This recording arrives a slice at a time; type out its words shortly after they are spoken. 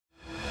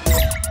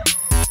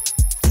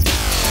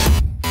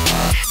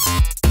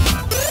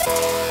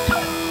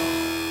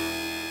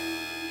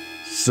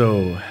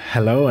So,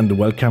 hello and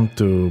welcome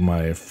to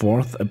my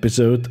fourth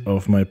episode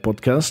of my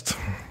podcast,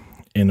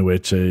 in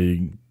which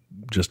I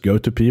just go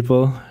to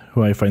people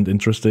who I find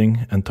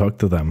interesting and talk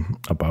to them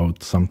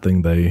about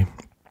something they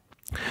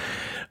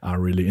are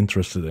really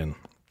interested in.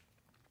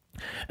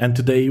 And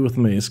today with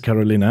me is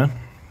Karolina.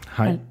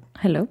 Hi.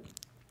 Hello.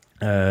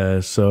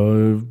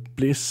 So,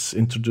 please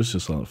introduce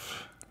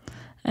yourself.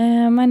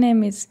 My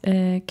name is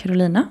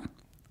Karolina.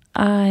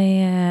 I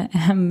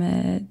am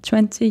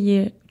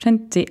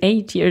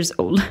 28 years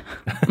old.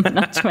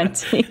 Not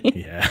 20.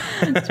 Yeah.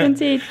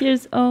 28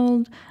 years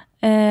old.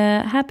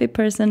 Happy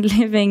person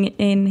living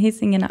in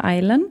Hisingen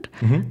Island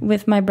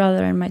with my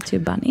brother and my two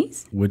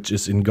bunnies. Which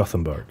is in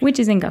Gothenburg. Which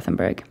is in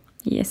Gothenburg,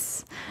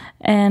 yes.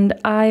 And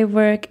I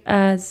work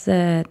as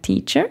a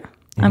teacher.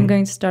 I'm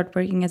going to start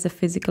working as a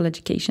physical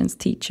education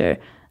teacher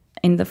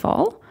in the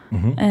fall.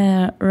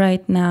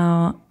 Right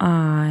now,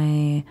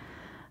 I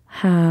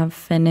have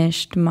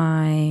finished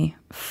my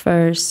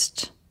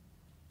first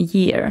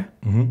year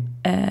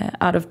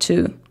out of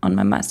 2 on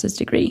my master's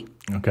degree.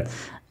 Okay.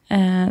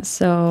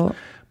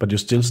 But you're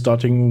still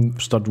start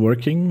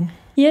working?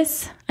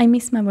 Yes, I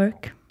miss my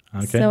work.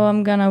 Okay. So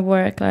I'm gonna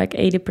work like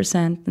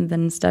 80% and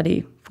then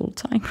study full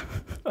time.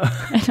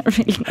 I don't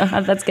really know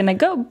how that's gonna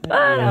go, but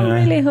I'm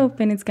really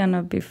hoping it's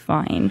gonna be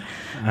fine.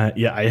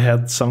 I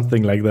had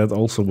something like that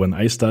also when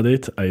I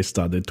studied. I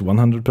studied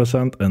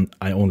 100% and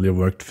I only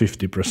worked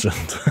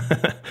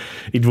 50%.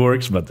 It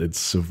works, but it's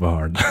super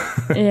hard.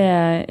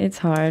 Yeah, it's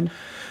hard.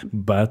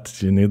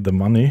 But you need the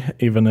money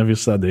even if you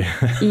study.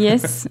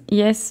 Yes,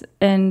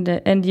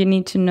 and you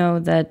need to know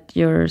that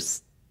you're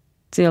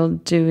still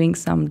doing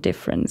some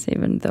difference,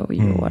 even though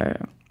you are,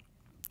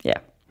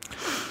 yeah.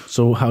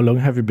 So how long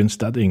have you been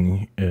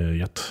studying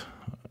yet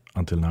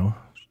until now?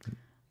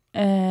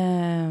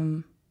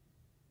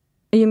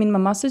 You mean my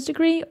master's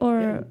degree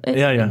or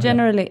Yeah.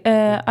 generally?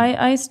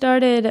 I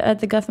started at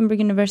the Gothenburg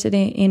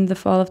University in the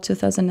fall of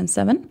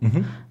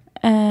 2007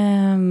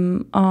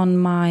 on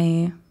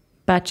my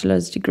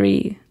bachelor's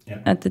degree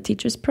at the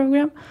teacher's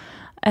program.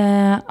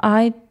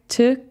 I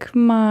took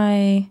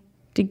my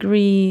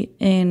degree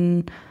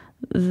in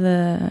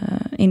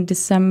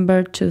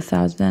December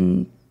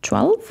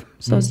 2012,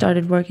 so I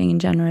started working in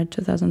January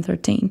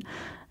 2013.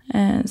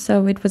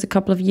 So it was a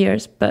couple of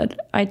years, but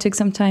I took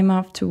some time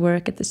off to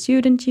work at the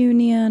student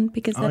union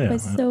because that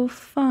was so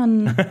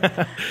fun.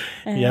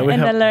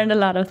 I learned a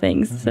lot of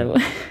things. So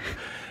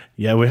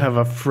yeah, we have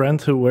a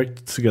friend who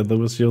worked together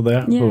with you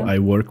there, who I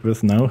work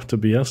with now,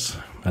 Tobias.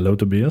 Hello,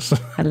 Tobias.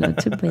 Hello,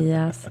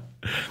 Tobias.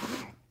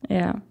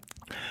 Yeah.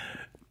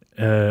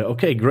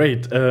 Okay,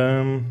 great.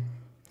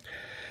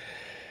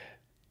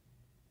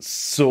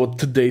 So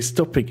today's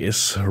topic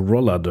is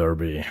roller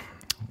derby.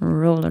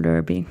 Roller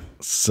derby.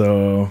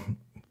 So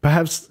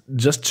perhaps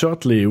just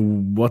shortly,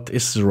 what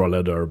is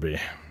roller derby?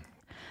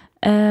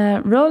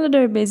 Roller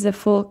derby is a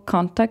full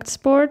contact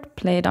sport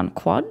played on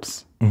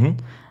quads.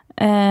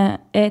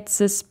 It's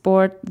a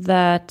sport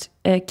that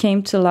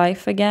came to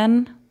life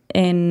again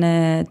in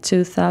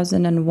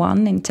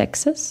 2001 in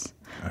Texas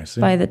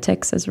by the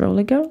Texas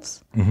Roller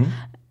Girls.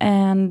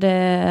 And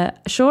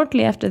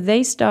shortly after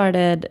they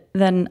started,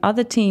 then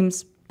other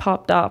teams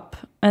popped up,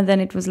 and then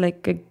it was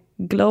like a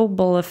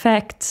global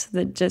effect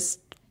that just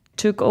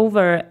took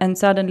over, and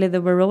suddenly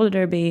there were roller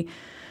derby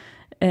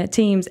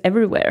teams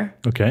everywhere.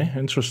 Okay,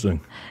 interesting.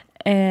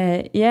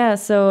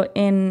 So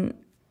in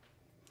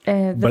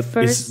the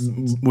first,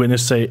 when you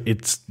say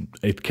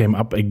it came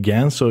up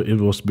again, so it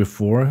was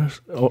before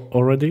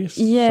already.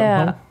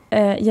 Yeah,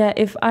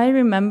 if I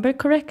remember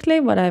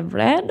correctly, what I've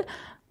read,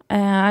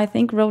 I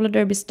think roller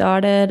derby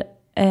started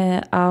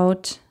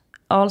out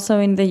also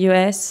in the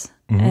US.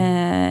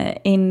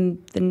 In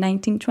the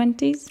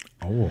 1920s.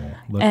 Oh,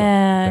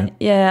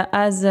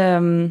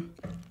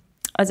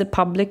 as a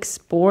public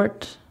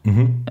sport.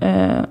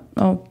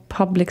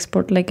 Public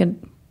sport, like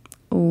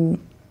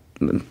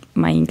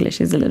my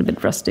English is a little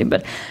bit rusty,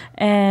 but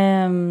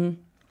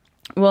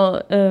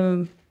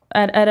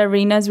at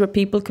arenas where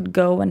people could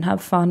go and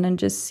have fun and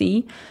just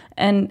see.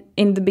 And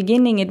in the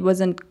beginning, it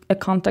wasn't a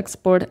contact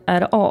sport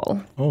at all.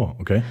 Oh,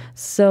 okay.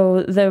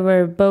 So there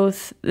were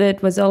both.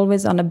 It was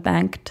always on a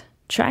banked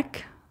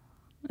track,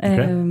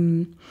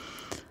 and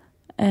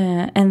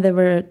there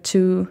were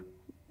two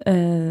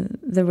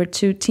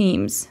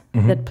teams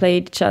that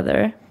played each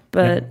other,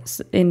 but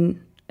in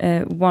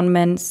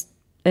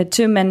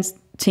two men's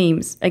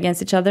teams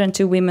against each other and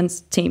two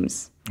women's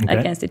teams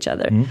against each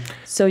other.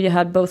 So you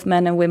had both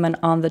men and women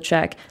on the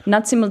track,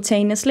 not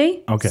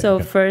simultaneously.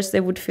 First they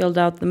would field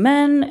out the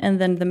men, and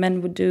then the men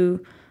would do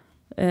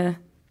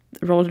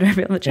roller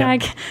derby on the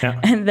track,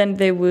 and then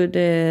they would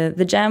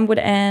the jam would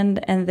end,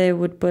 and they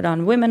would put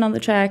on women on the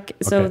track.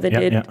 So they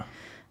did.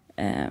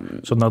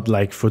 So not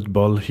like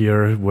football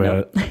here,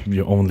 where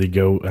you only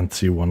go and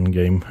see one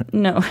game.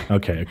 No.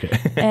 Okay.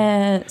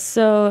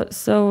 So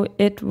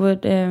it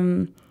would,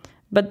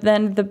 but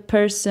then the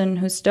person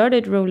who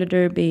started roller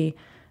derby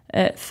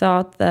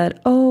thought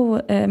that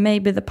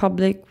maybe the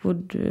public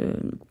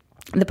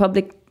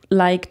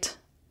liked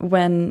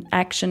when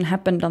action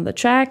happened on the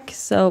track.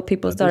 So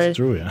people started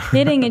true,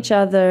 hitting each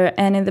other.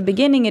 And in the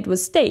beginning, it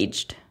was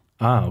staged.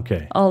 Ah,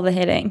 okay. All the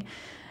hitting.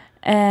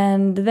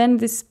 And then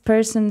this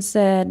person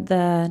said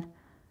that,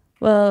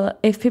 well,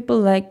 if people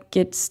like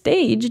it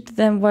staged,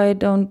 then why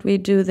don't we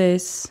do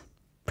this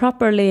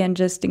properly and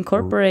just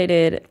incorporate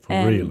it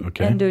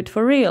and do it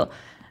for real?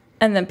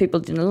 And then people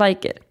didn't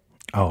like it.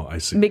 Oh, I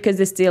see. Because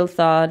they still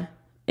thought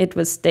it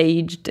was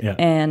staged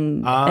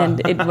and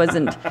it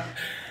wasn't.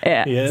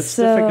 Yeah, it's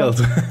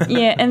difficult.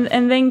 Yeah,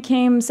 and then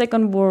came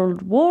Second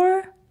World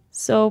War.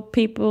 So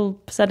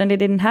people suddenly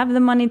didn't have the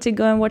money to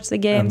go and watch the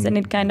games, and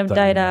it kind of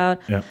died out.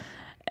 Yeah.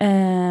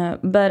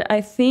 But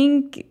I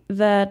think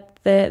that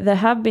there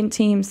have been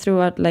teams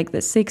throughout like the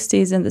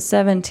 60s and the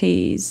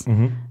 70s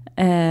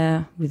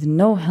with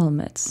no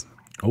helmets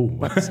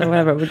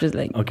whatsoever, which is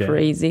like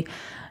crazy.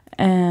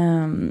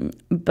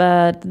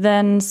 But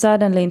then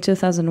suddenly in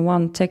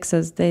 2001,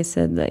 Texas, they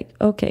said like,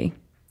 okay,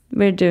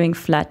 we're doing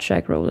flat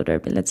track roller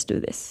derby. Let's do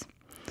this.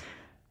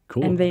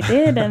 Cool. And they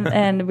did,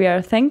 and we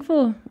are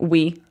thankful.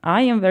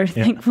 I am very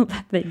thankful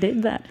that they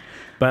did that.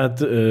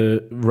 But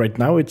right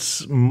now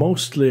it's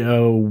mostly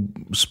a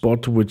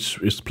sport which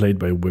is played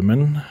by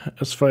women,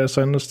 as far as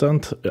I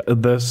understand.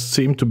 There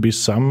seem to be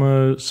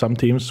some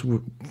teams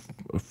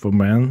for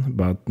men,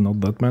 but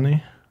not that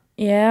many.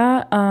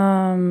 Yeah,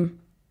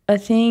 I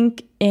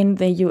think in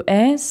the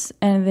US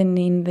and then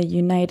in the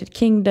United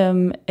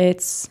Kingdom,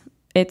 it's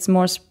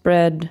more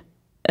spread.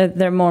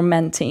 There are more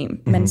men's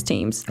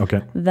teams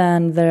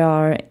than there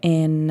are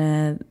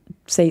in,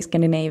 say,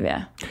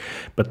 Scandinavia.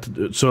 But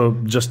so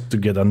just to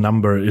get a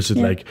number, is it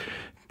like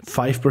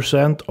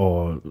 5%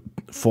 or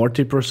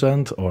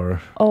 40%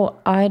 or? Oh,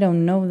 I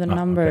don't know the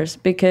numbers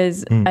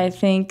because I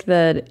think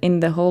that in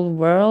the whole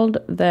world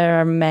there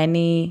are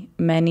many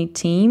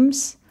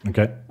teams.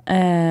 Okay.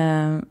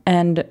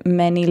 And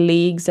many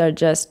leagues are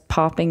just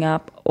popping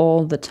up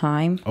all the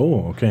time.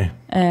 Oh, okay.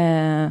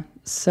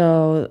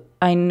 So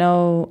I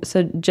know.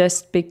 So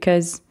just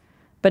because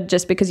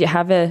you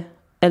have a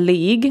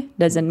league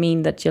doesn't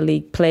mean that your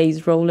league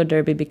plays roller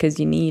derby, because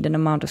you need an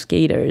amount of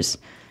skaters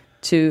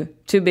to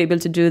be able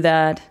to do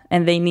that,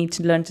 and they need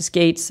to learn to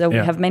skate. So we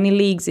have many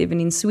leagues, even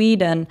in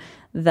Sweden,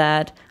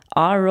 that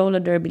are roller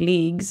derby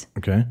leagues.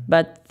 Okay.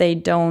 But they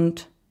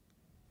don't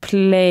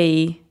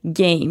play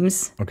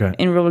games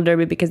in roller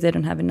derby because they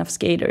don't have enough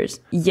skaters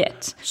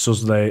yet. So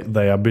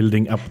they are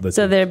building up the.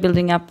 So they're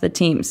building up the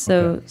teams.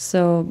 So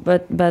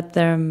but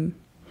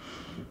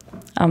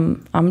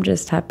I'm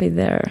just happy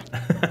there.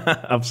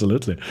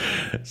 Absolutely.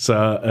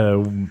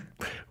 So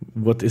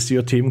what is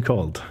your team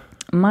called?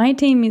 My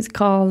team is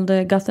called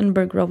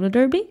Gothenburg Roller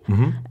Derby,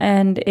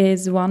 and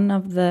is one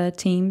of the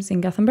teams in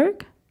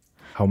Gothenburg.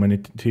 How many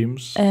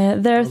teams?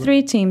 There are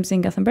 3 teams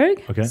in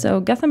Gothenburg. Okay. So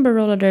Gothenburg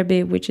Roller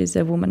Derby, which is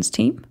a women's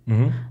team.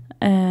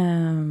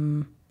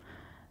 And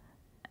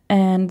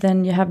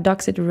then you have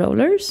Dock City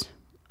Rollers,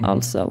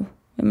 also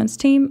women's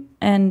team.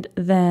 And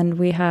then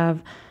we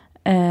have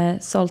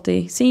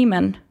Salty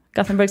Seamen,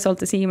 Gothenburg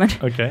Salty Seamen,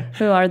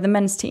 who are the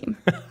men's team.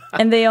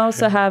 And they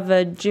also have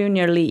a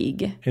junior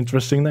league.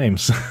 Interesting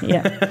names.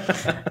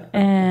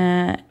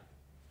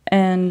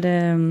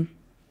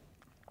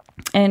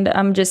 And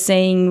I'm just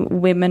saying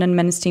women and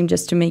men's team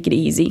just to make it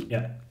easy.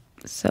 Yeah.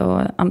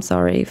 So I'm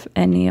sorry if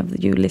any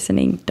of you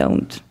listening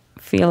don't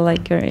feel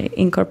like you're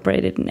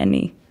incorporated in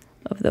any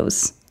of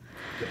those.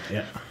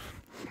 Yeah.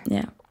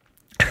 Yeah.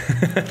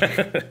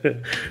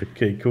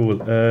 Okay, cool.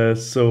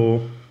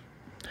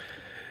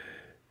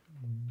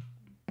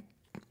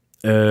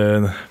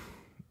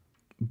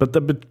 But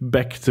a bit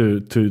back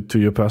to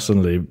you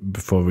personally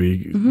before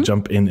we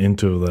jump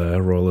into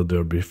the roller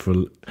derby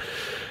full.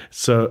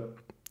 So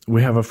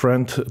we have a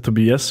friend,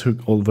 Tobias, who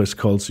always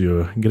calls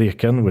you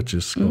Greken, which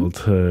is called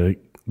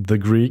the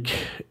Greek.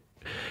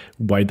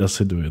 Why does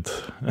he do it?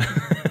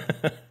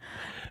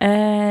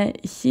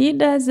 He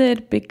does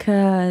it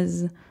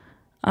because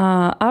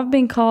I've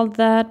been called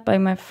that by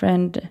my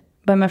friend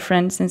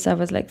since I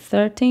was like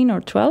 13 or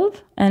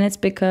 12, and it's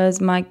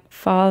because my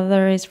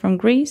father is from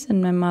Greece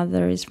and my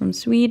mother is from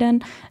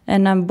Sweden,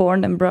 and I'm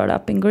born and brought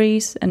up in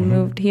Greece and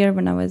moved here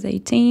when I was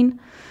 18.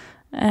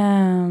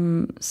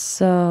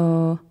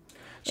 So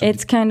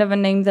it's kind of a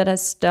name that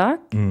has stuck,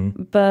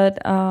 but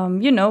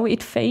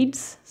it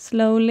fades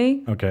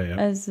slowly. Okay. Yeah.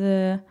 As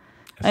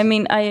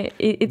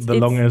it's the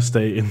longest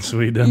day in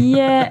Sweden.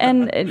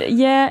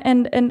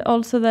 and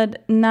also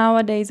that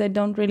nowadays I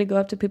don't really go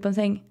up to people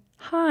saying,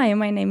 "Hi,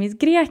 my name is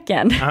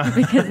Greken,"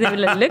 because they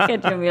will look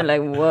at you and you're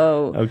like,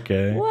 "Whoa,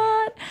 okay,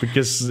 what?"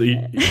 Because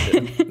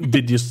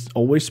did you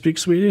always speak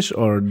Swedish,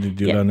 or did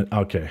you learn it?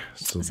 Okay,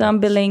 so I'm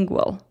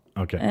bilingual.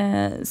 Okay.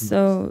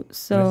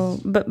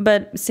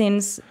 But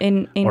since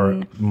in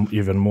or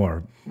even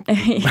more.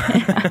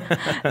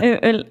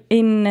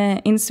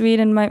 in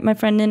Sweden, my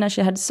friend Nina,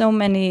 she had so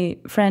many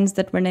friends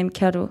that were named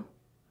Karo,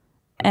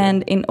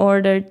 and in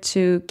order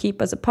to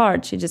keep us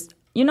apart, she just,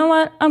 you know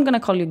what, I'm gonna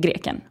call you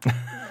Greken.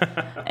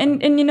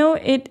 and you know,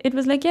 it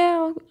was like,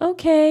 yeah,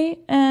 okay,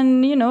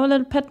 and you know, a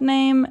little pet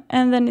name,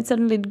 and then it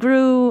suddenly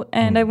grew,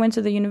 and I went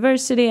to the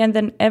university, and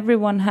then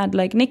everyone had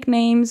like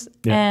nicknames,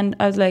 and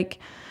I was like,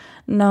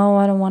 no,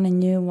 I don't want a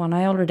new one.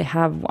 I already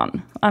have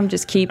one. I'm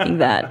just keeping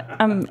that.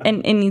 And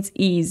it's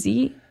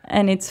easy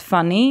and it's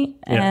funny.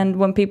 And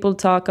when people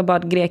talk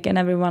about Greken,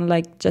 everyone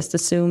like just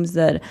assumes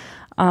that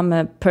I'm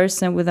a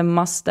person with a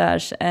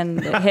mustache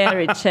and a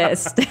hairy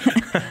chest.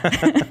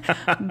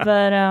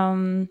 But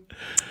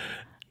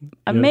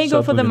I may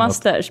go for the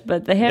mustache,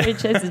 but the hairy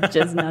chest is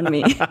just not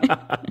me.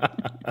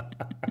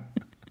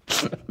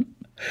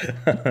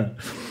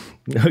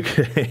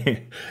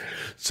 Okay.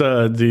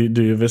 So do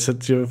you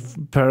visit your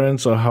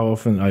parents, or how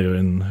often are you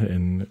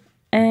in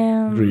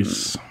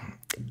Greece?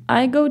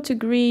 I go to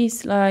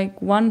Greece like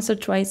once or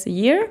twice a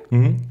year.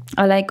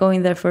 I like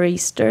going there for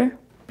Easter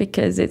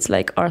because it's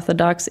like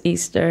Orthodox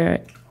Easter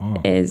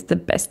is the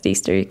best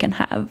Easter you can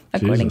have,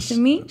 according to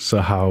me. So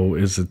how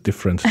is it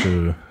different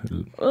to?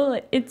 Well,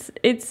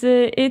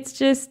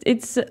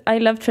 I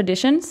love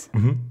traditions.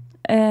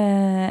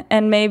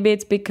 And maybe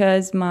it's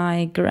because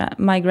my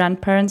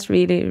grandparents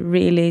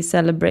really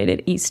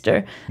celebrated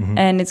Easter,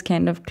 and it's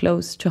kind of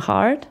close to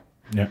heart.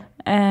 Yeah.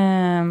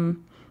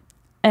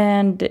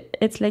 And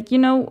it's like, you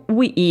know,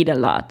 we eat a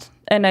lot,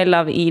 and I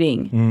love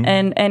eating,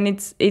 and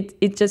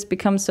it just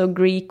becomes so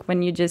Greek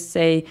when you just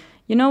say,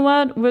 you know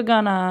what, we're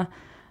gonna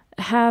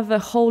have a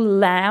whole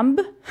lamb,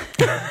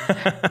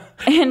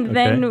 and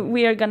then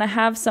we are gonna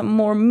have some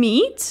more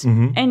meat,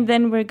 and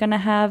then we're gonna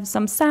have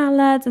some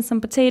salads and some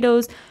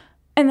potatoes.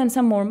 And then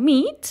some more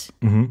meat,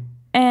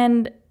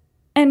 and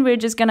we're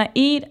just gonna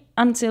eat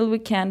until we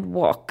can't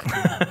walk,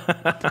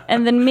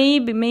 and then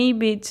maybe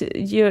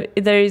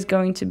there is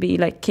going to be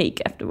like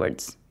cake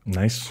afterwards.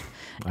 Nice.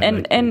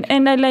 And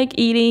I like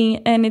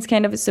eating, and it's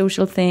kind of a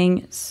social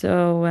thing.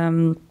 So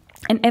and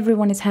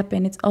everyone is happy,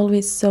 and it's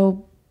always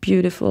so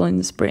beautiful in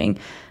the spring,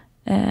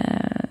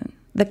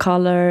 the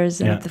colors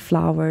and the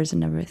flowers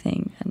and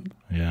everything. And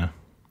yeah,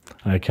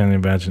 I can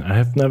imagine. I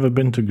have never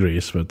been to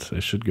Greece, but I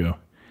should go.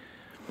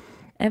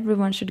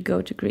 Everyone should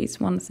go to Greece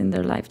once in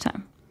their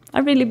lifetime. I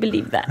really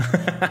believe that.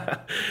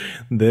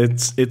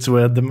 It's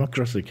where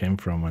democracy came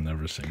from and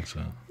everything.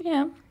 So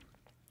yeah,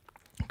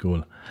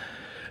 cool.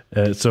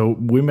 So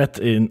we met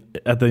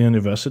at the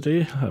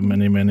university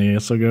many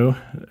years ago.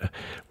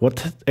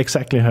 What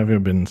exactly have you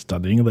been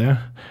studying there?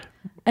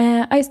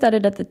 I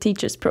studied at the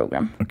teachers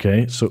program.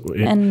 Okay, so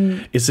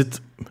is it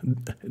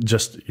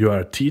just you are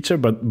a teacher,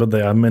 but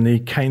there are many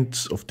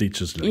kinds of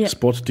teachers, like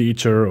sport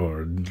teacher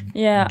or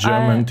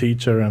German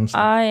teacher and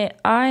stuff?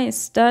 I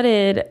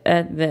studied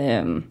at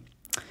the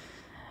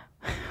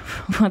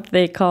what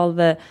they call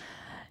the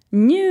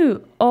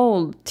new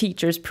old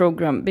teachers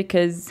program,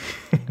 because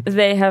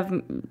they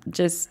have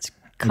just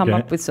come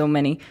up with so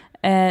many.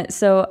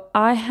 So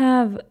I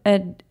have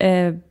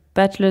a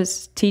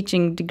bachelor's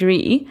teaching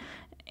degree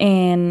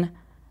in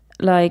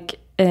like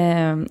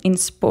in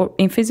sport,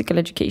 in physical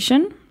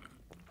education,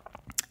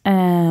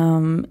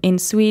 in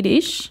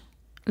Swedish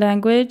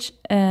language,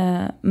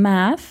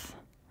 math,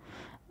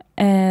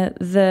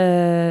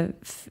 the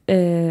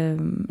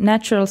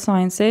natural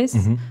sciences,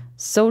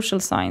 social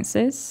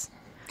sciences.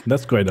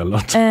 That's quite a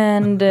lot.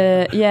 And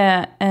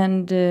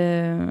and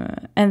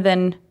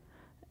then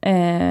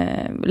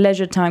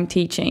leisure time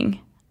teaching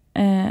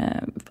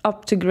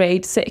up to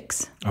grade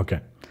 6. Okay.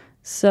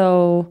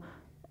 So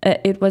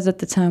it was at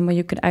the time where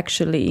you could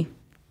actually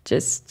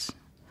just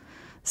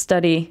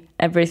study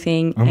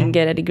everything and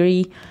get a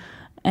degree.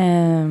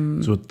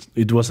 So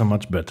it was a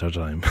much better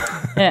time.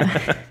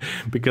 Yeah.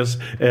 Because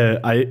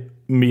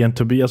me and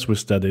Tobias, we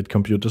studied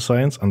computer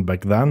science, and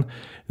back then,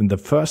 in the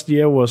first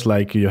year was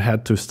like you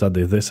had to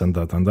study this and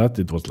that and that.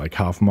 It was like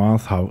half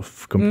math,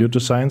 half computer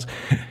science.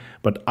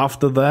 But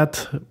after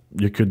that,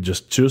 you could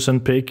just choose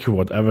and pick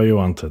whatever you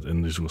wanted,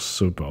 and this was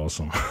super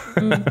awesome.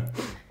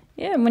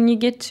 Yeah, when you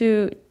get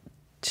to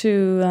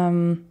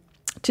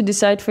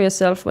decide for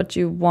yourself what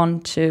you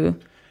want to.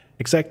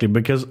 Exactly,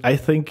 because I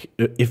think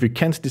if you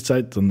can't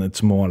decide, then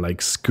it's more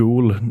like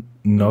school,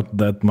 not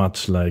that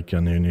much like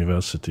an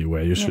university,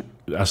 where you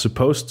are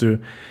supposed to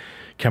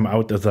come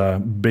out as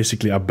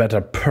basically a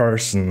better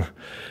person,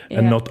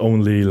 and not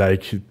only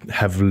like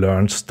have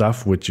learned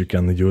stuff which you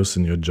can use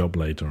in your job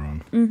later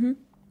on.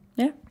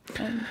 Yeah.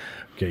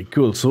 Okay,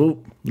 cool.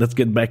 So let's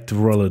get back to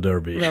roller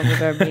derby. Roller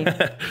derby.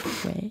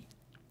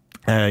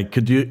 Okay.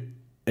 Could you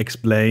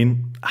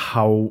explain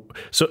how?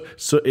 So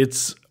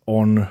it's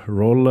on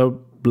roller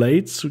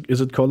blades.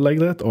 Is it called like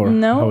that, or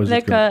no? How is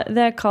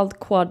they're called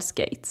quad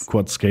skates.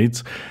 Quad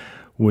skates,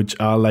 which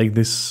are like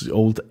this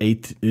old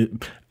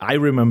I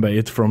remember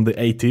it from the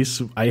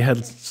 80s. I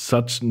had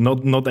such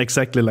not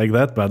exactly like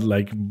that, but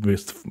like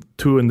with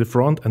 2 in the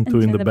front and 2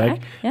 in the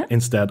back.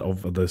 Instead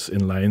of this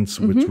inlines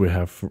which we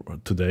have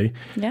today.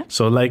 Yeah.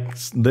 So like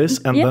this,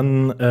 and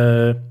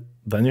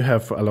then you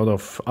have a lot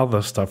of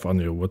other stuff on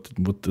you. What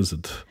is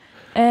it?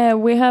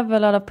 We have a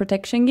lot of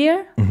protection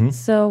gear.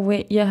 So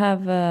you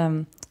have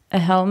a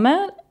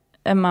helmet,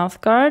 a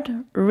mouth guard,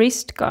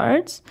 wrist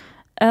guards,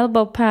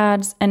 elbow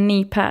pads and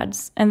knee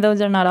pads, and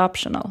those are not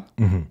optional.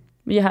 Mm-hmm.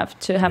 You have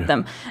to have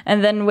them.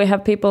 And then we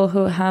have people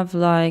who have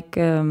like,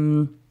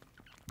 some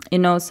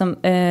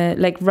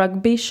like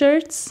rugby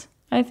shirts,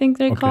 I think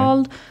they're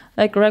called.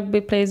 Like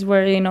rugby players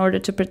where in order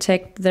to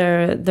protect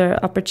their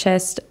upper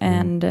chest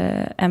and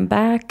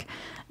back.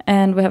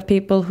 And we have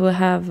people who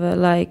have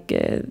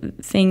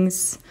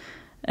things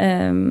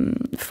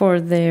for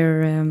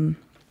their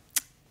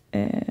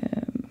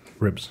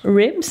ribs.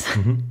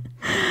 Mm-hmm.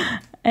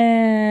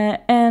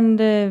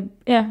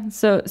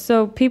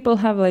 So people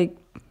have like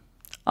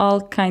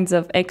all kinds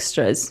of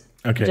extras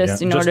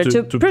in order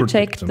to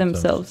protect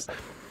themselves.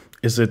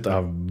 Is it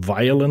a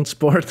violent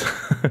sport?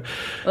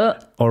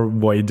 Or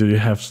why do you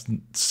have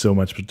so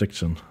much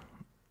protection?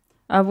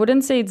 I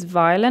wouldn't say it's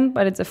violent,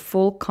 but it's a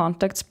full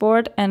contact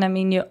sport. And I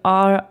mean, you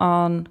are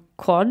on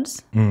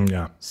quads.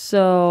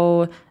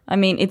 So, I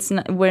mean,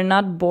 we're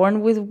not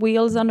born with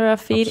wheels under our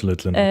feet.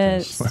 Absolutely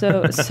not.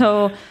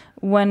 So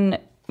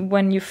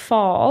when you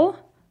fall,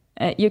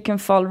 you can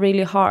fall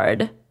really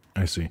hard.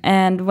 I see.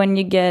 And when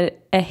you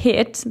get a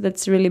hit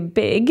that's really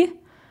big,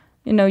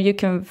 you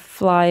can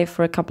fly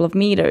for a couple of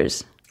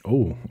meters.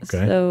 Oh,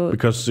 okay. So,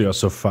 because you're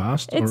so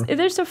fast?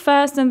 They're so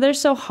fast and they're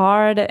so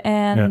hard,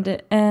 and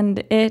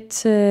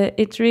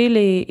it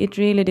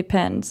really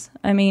depends.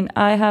 I mean,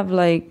 I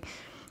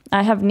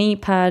have knee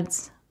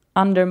pads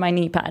under my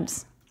knee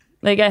pads.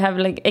 Like I have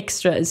like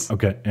extras.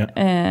 Okay.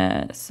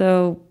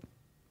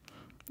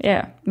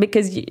 Yeah.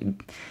 Because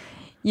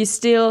you're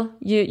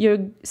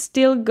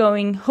still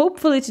going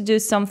hopefully to do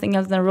something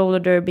else than roller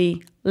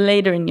derby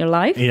later in your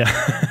life. Yeah.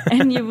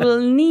 And you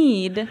will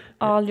need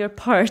all your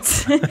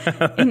parts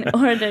in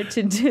order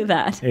to do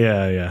that.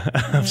 Yeah,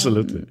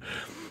 absolutely.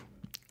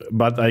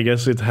 But I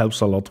guess it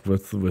helps a lot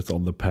with all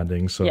the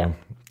padding. So yeah.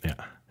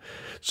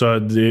 So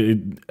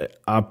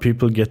are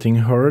people getting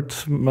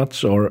hurt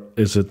much, or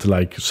is it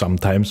like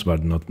sometimes,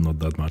 but not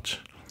that much?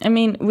 I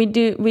mean, we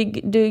do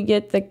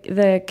get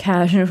the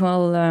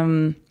casual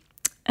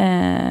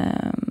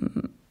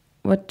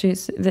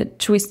the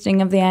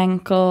twisting of the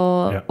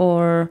ankle,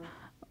 or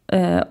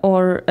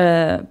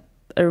a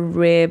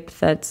rib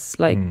that's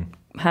like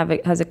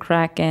has a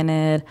crack in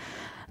it,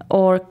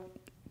 or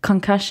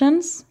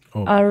concussions.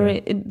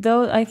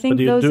 I think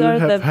those are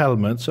have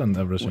helmets and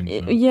everything.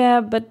 Yeah,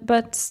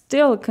 but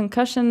still,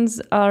 concussions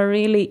are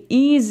really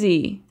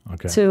easy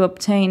to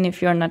obtain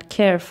if you're not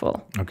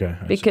careful. Okay.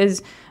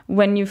 Because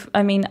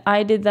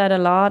I did that a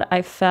lot.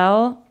 I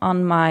fell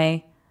on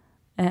my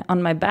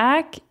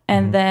back,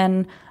 and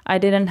then I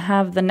didn't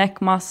have the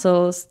neck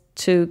muscles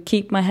to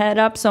keep my head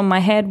up, so my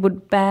head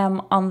would bam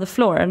on the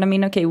floor. And I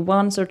mean,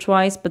 once or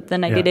twice, but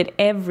then I did it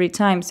every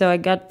time. So I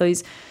got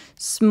those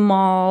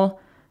small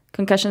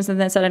concussions, and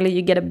then suddenly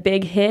you get a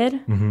big hit,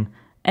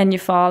 and you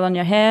fall on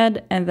your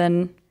head, and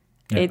then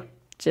it's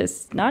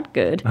just not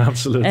good.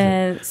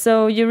 Absolutely.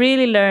 So you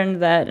really learn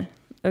that,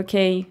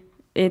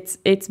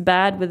 it's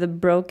bad with a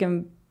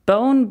broken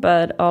bone,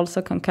 but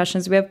also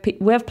concussions. We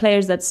have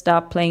players that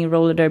stop playing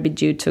roller derby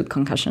due to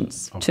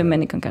concussions, too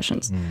many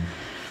concussions.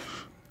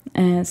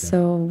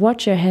 So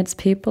watch your heads,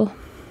 people.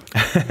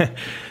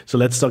 So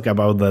let's talk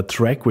about the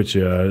track which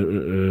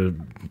you're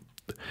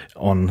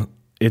on.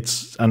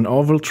 It's an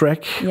oval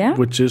track,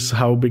 which is,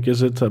 how big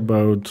is it?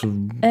 About?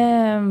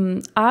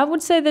 I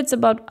would say that's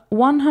about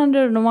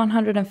 100 and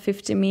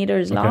 150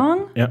 meters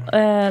long. Yeah.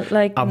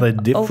 Are they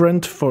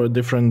different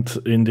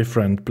in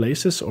different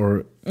places,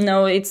 or?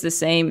 No, it's the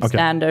same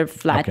standard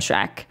flat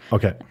track.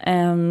 Okay.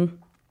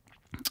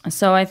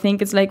 So I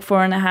think it's like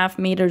 4.5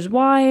 meters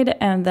wide,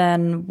 and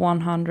then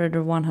 100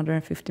 or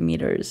 150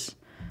 meters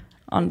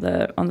on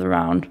the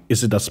round.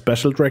 Is it a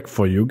special track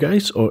for you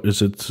guys, or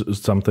is it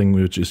something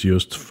which is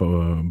used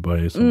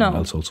by someone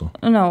else also?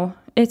 No,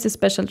 it's a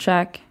special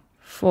track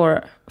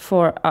for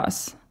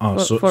us.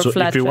 So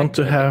if you want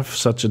to have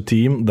such a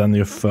team, then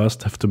you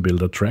first have to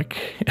build a track.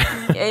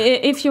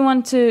 If you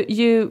want to,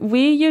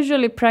 we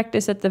usually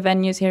practice at the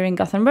venues here in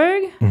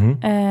Gothenburg,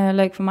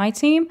 like for my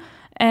team,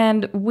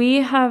 and we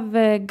have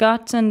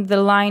gotten the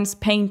lines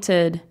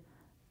painted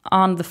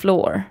on the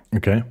floor.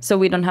 Okay. So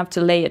we don't have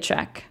to lay a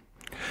track.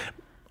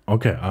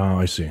 Okay,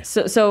 I see.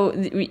 So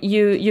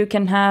you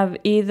can have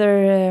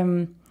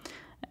either.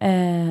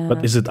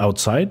 But is it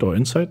outside or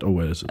inside, or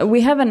where is it?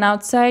 We have an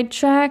outside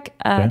track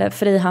at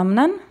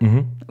Frihamnen,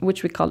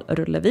 which we call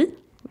Rullevi,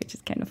 which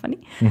is kind of funny,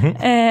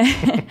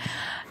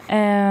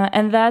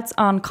 and that's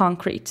on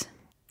concrete.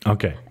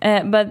 Okay.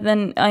 But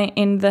then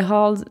in the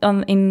halls,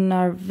 in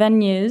our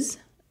venues,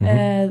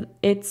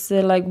 it's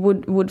like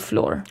wood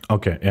floor.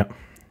 Okay. Yeah.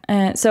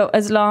 So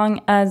as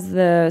long as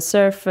the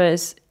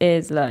surface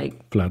is like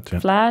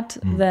flat,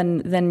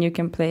 then you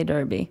can play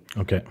derby.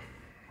 Okay.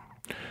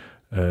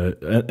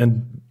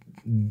 And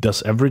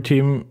does every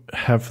team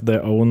have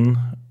their own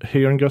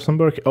here in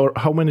Gothenburg? Or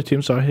how many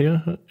teams are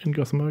here in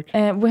Gothenburg?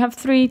 We have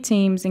 3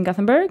 teams in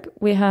Gothenburg.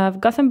 We have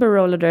Gothenburg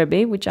Roller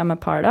Derby, which I'm a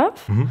part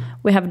of.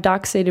 We have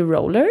Dock City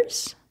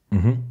Rollers.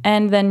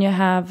 And then you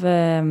have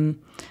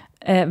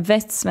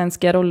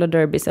Västsvenska Roller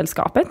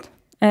Derby-sällskapet.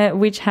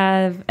 which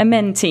have a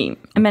men's team,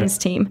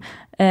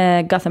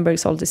 Gothenburg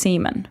Salty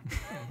Seamen.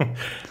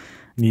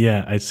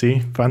 Yeah, I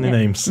see. Funny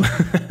names.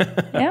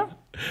 Yeah.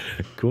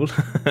 Cool.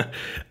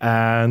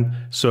 And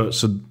so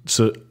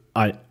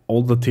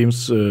all the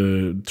teams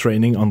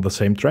training on the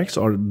same tracks,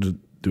 or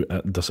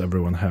does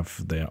everyone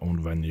have their own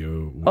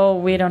venue? Oh,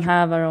 we don't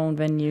have our own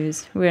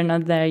venues. We're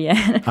not there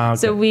yet. Okay.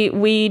 So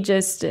we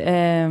just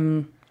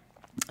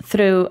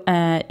through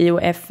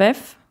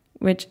IOFF,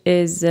 which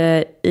is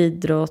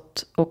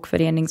Idrott och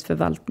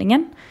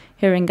föreningsförvaltningen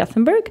here in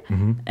Gothenburg,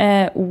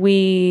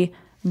 we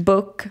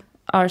book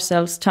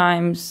ourselves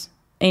times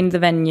in the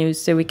venues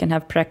so we can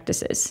have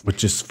practices.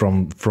 Which is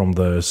from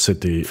the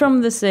city.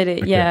 From the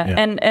city, okay, yeah.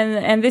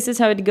 And this is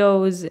how it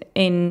goes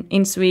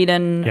in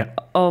Sweden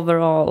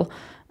overall.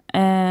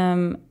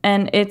 And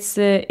it's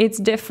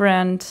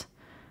different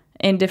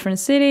in different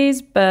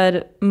cities,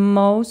 but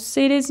most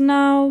cities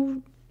now,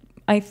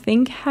 I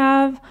think,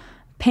 have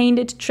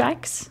painted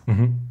tracks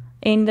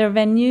in their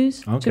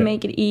venues to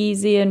make it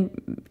easier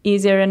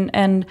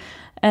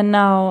and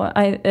now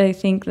I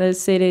think the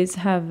cities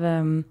have.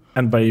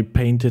 And by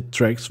painted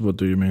tracks, what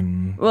do you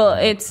mean? Well,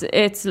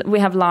 it's we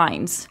have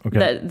lines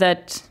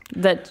that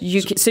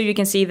so you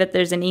can see that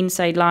there's an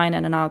inside line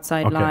and an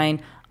outside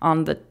line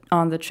on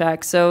the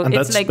track. So and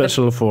it's that's like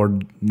special for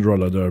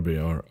roller derby,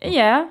 or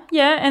yeah.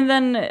 And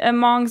then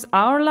amongst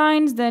our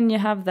lines, then you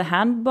have the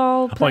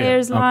handball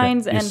players'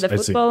 lines and the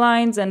football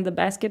lines and the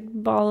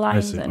basketball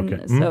lines,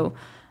 and so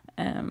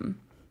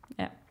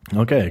yeah.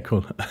 Okay,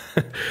 cool.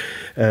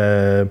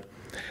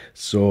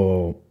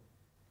 So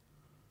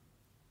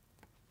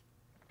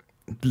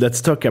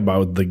let's talk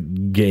about the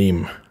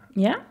game.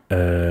 Yeah.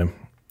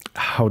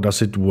 How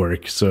does it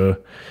work? So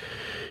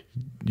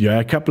you're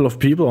a couple of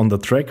people on the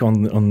track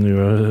on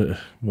your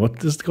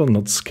what is it called?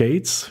 Not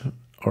skates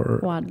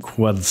or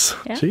quads.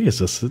 Yeah.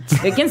 Jesus,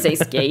 you can say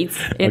skates.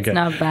 It's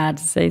not bad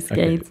to say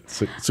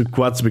skates. Okay. So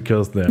quads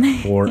because they're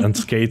four, and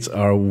skates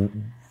are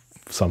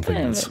something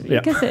else.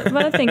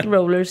 But I think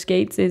roller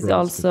skates is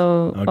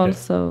also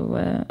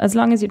as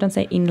long as you don't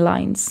say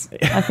inlines,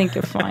 I think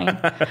you're fine.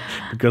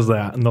 Because they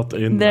are not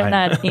inlines. They're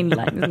not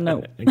inlines,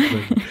 no.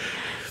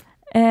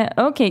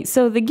 Okay,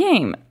 so the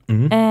game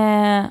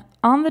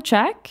on the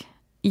track,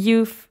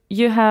 you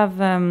have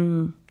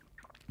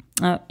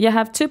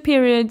 2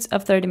 periods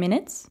of 30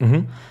 minutes.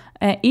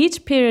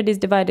 Each period is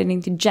divided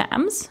into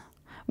jams,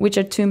 which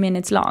are 2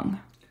 minutes long.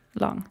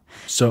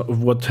 So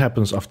what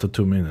happens after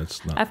 2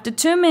 minutes now? After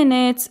 2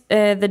 minutes,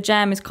 the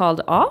jam is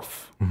called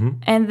off,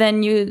 and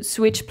then you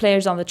switch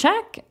players on the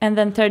track, and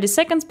then 30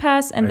 seconds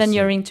pass, and then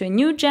you're into a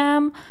new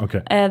jam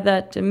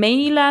that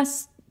may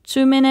last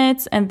 2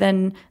 minutes, and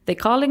then they're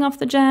calling off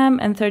the jam,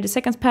 and 30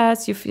 seconds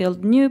pass, you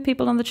field new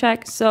people on the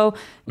track. So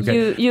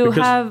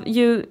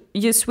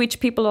you switch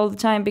people all the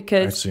time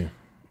because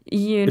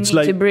you need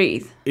to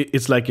breathe.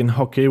 It's like in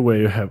hockey,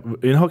 where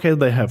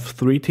they have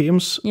 3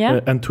 teams,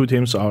 and 2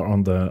 teams are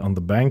on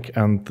the bank,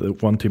 and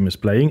 1 team is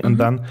playing, and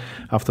then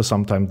after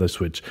some time they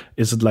switch.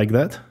 Is it like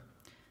that?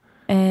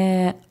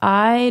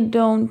 I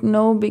don't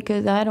know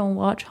because I don't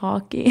watch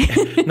hockey.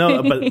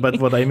 No, but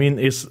what I mean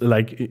is,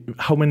 like,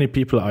 how many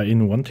people are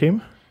in one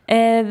team?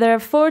 There are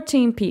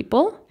 14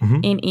 people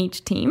in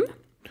each team.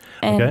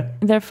 And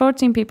there are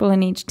 14 people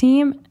in each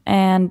team,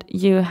 and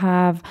you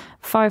have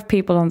 5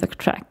 people on the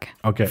track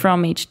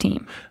from each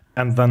team.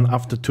 And then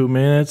after 2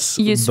 minutes,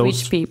 you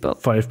switch people.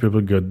 5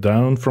 people go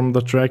down from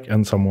the track,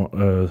 and someone.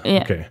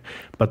 Okay,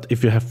 but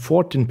if you have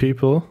 14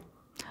 people.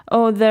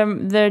 Oh, there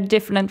are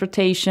different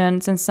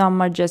rotations, and some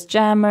are just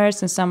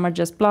jammers, and some are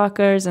just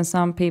blockers, and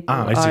some people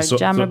are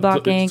jammer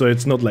blocking. So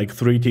it's not like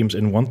 3 teams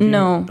in one team?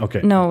 No,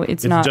 no,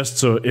 it's not. It's just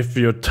so if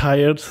you're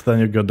tired, then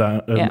you go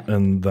down,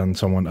 and then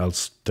someone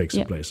else takes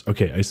the place.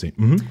 Okay, I see.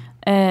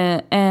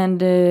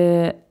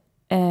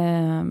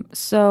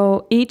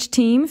 So each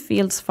team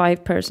fields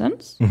 5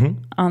 persons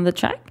on the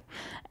track.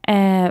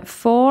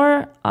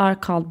 4 are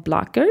called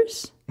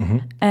blockers,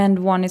 and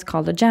 1 is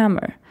called a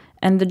jammer.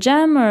 And the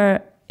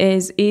jammer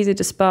is easy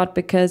to spot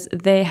because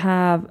they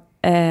have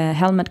a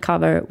helmet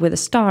cover with a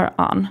star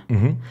on.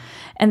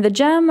 And the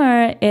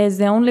jammer is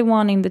the only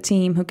one in the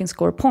team who can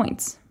score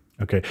points.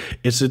 Okay.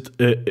 Is it,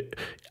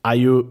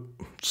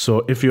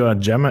 so if you are a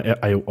jammer,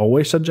 are you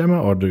always a jammer,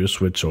 or do you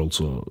switch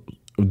also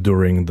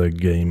during the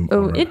game?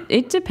 Oh,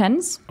 it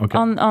depends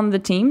on the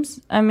teams.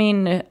 I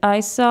mean, I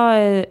saw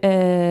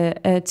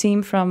a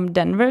team from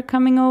Denver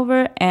coming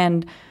over,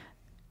 and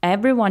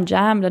everyone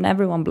jammed and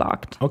everyone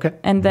blocked. Okay.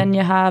 And then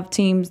you have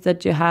teams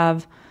that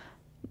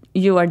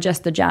you are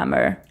just a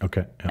jammer.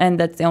 Okay. Yeah. And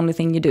that's the only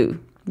thing you do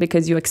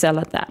because you excel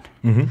at that.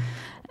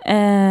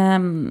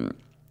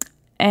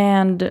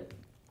 And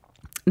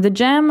the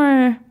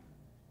jammer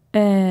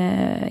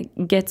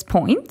gets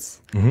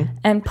points,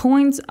 and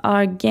points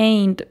are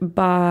gained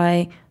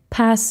by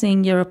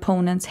passing your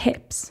opponent's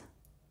hips.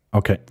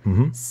 Okay.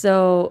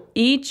 So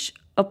each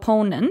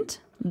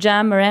opponent,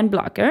 jammer and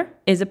blocker,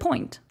 is a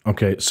point.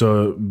 Okay,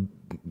 so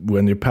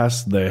when you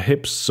pass the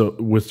hips, so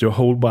with your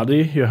whole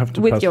body, you have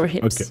to with pass... your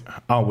hips. Okay.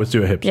 Oh, with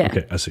your hips. Yeah.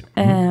 Okay, I see.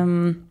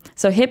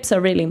 So hips are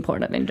really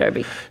important in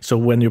derby. So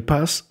when you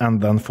pass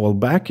and then fall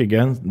back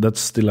again, that's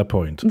still a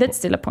point. That's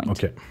still a point.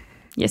 Okay.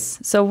 Yes.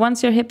 So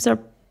once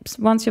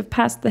you've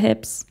passed the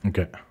hips,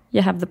 okay,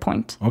 you have the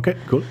point. Okay,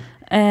 cool.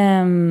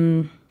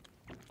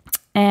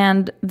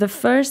 And the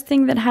first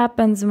thing that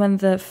happens when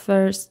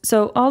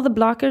so all the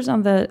blockers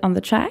on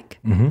the track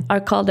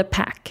are called a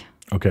pack.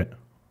 Okay.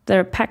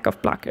 They're a pack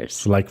of blockers.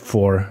 So like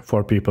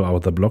four people are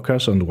the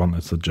blockers and one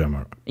is the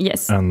jammer.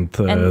 Yes. And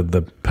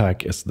the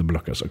pack is the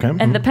blockers, okay?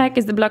 And the pack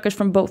is the blockers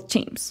from both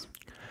teams.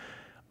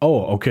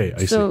 Oh, okay,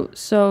 I see.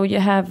 So you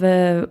have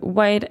a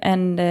white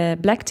and a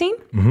black team.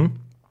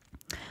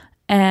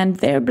 And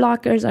their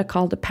blockers are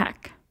called a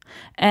pack.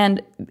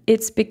 And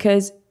it's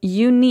because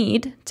you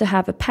need to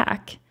have a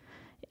pack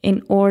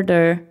in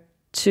order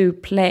to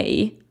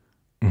play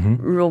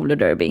roller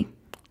derby.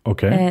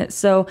 Okay.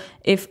 So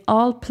if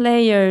all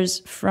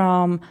players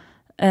from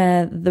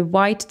the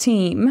white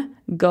team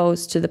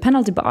goes to the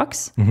penalty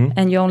box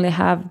and you only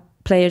have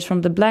players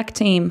from the black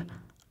team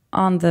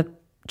on the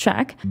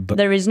track,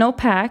 there is no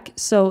pack,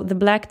 so the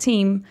black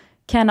team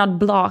cannot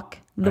block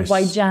the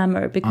white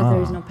jammer because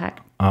there is no pack.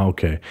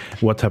 Okay.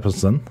 What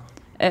happens then?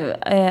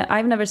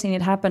 I've never seen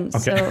it happen.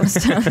 Okay.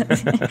 So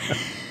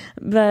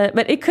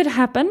but it could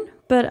happen.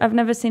 But I've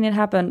never seen it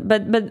happen.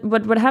 But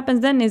what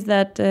happens then is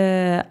that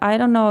I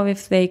don't know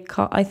if they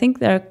I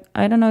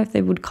don't know if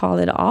they would call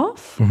it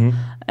off,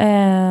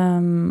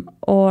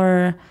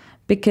 or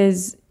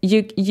because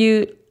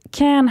you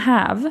can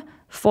have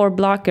 4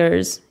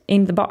 blockers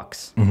in the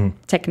box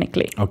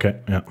technically. Okay,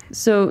 yeah.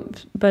 So,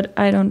 but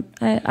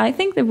I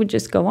think they would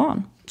just go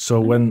on. So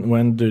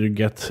when do you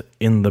get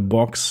in the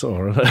box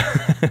or?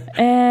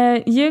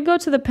 You go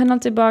to the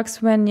penalty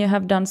box when you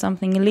have done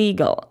something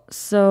illegal.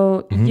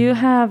 So you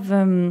have.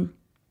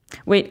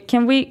 Wait,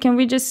 can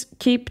we just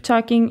keep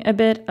talking a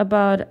bit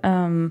about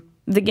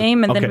the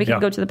game and then we can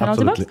go to the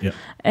penalty box?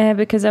 Yeah.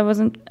 Because I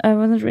wasn't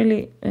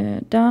really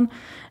done.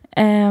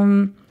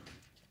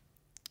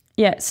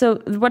 Yeah. So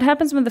what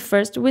happens when the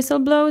first whistle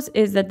blows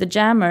is that the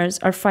jammers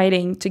are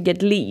fighting to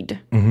get lead.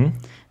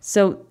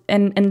 So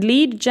and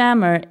lead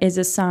jammer is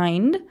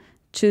assigned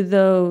to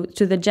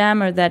the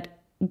jammer that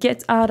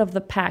gets out of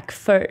the pack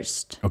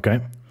first.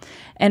 Okay.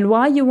 And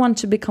why you want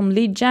to become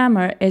lead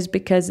jammer is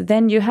because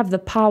then you have the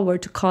power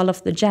to call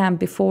off the jam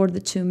before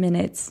the 2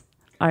 minutes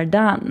are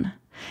done.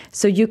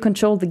 So you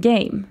control the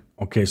game.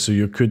 Okay, so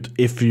you could,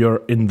 if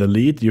you're in the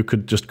lead, you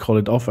could just call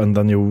it off and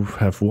then you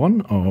have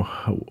won? Or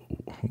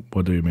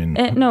what do you mean?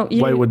 No.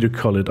 Why would you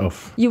call it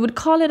off? You would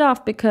call it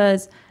off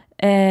because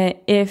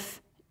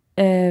if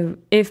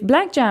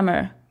black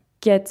jammer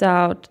gets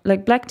out,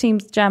 like black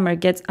team's jammer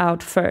gets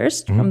out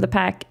first from the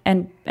pack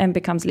and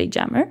becomes lead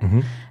jammer,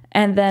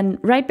 and then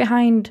right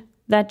behind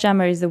that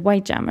jammer is the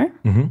white jammer,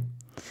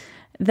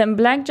 then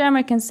black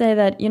jammer can say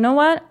that, you know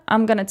what,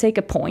 I'm going to take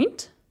a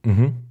point,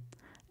 and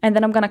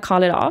then I'm going to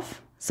call it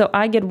off. So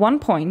I get 1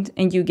 point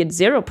and you get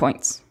 0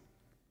 points.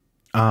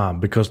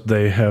 Because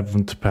they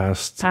haven't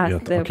passed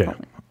yet.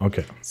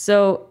 Okay.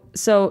 So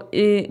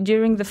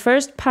during the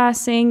first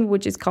passing,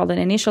 which is called an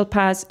initial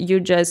pass, you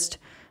just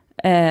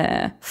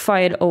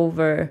fight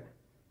over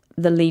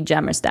the lead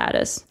jammer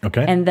status.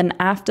 Okay. And then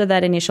after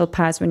that initial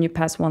pass, when you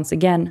pass once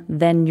again,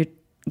 then you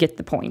get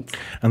the point.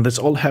 And this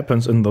all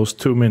happens in those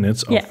 2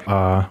 minutes of,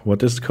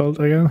 what is it called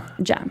again?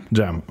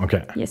 Jam,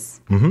 okay.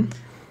 Yes.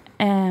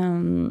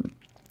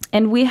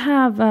 And we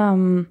have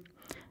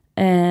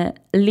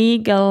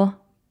legal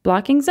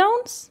blocking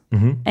zones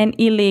and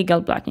illegal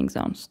blocking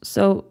zones.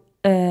 So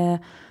and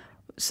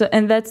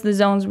that's the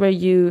zones where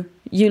you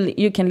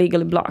can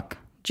legally block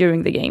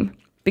during the game.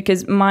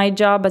 Because my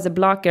job as a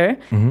blocker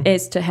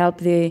is to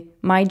help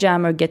my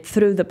jammer get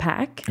through the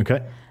pack,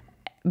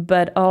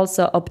 but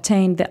also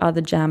obtain the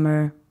other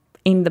jammer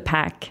in the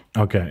pack.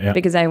 Okay, yeah.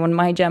 Because I want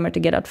my jammer to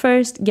get out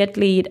first, get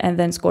lead, and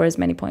then score as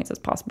many points as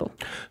possible.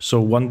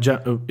 So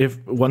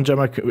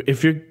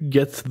if you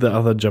get the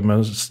other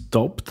jammer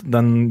stopped,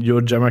 then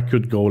your jammer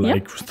could go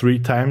like 3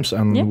 times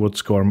and would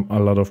score a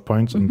lot of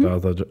points, and the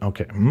other.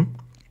 Okay.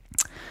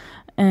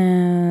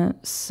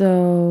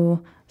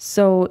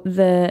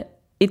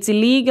 It's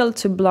illegal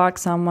to block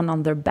someone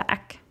on their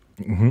back,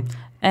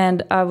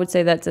 and I would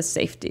say that's a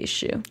safety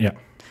issue. Yeah.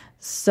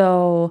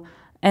 So,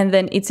 and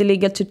then it's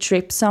illegal to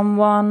trip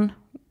someone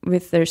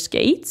with their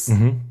skates.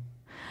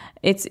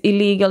 It's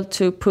illegal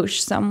to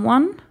push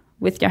someone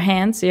with your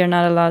hands, so you're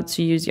not allowed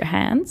to use your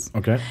hands.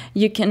 Okay.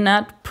 You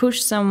cannot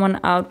push someone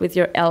out with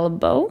your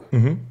elbow,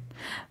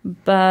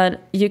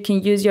 but you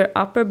can use your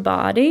upper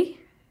body.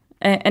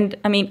 And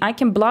I mean, I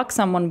can block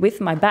someone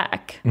with my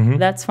back.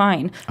 That's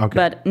fine. Okay.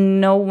 But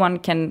no one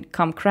can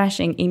come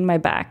crashing in my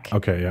back.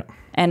 Okay, yeah.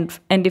 And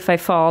if I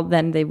fall,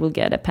 then they will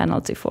get a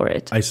penalty for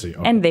it. I see.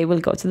 Okay. And they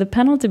will go to the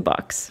penalty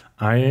box.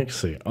 I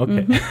see.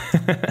 Okay.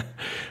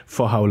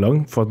 For how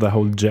long? For the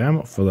whole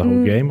jam? For the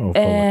whole game? Or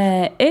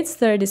for it's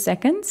 30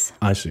 seconds.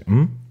 I see.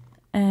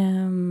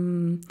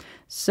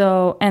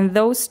 So, and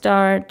those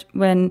start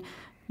when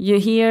you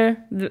hear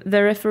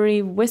the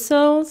referee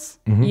whistles,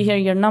 you hear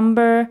your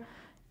number,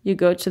 you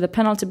go to the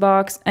penalty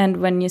box, and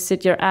when you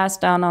sit your ass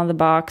down on the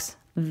box,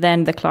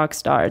 then the clock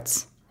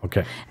starts.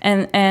 Okay.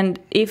 And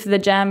if the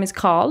jam is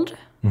called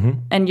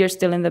and you're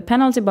still in the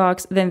penalty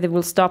box, then they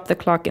will stop the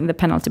clock in the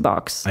penalty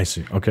box. I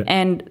see. Okay.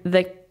 And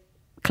the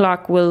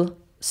clock will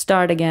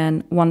start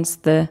again once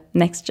the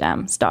next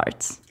jam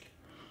starts.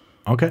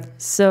 Okay.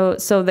 So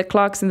the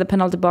clocks in the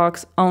penalty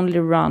box only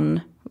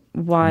run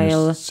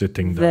while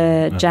sitting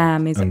the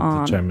jam is and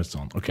on. The jam is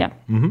on. Okay.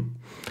 Yeah.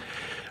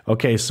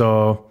 Okay,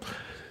 so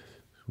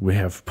we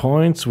have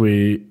points.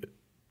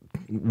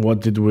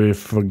 What did we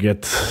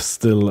forget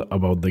still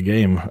about the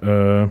game?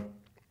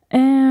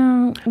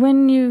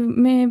 When you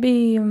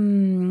maybe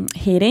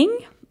hitting,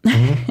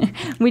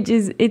 which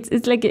is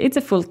it's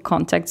a full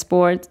contact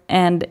sport,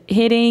 and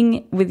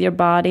hitting with your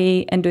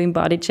body and doing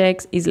body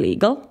checks is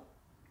legal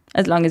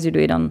as long as you do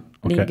it on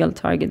legal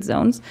target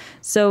zones.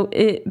 So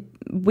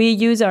we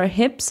use our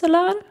hips a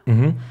lot.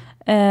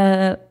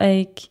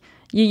 Like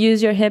you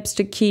use your hips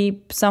to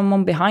keep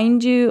someone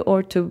behind you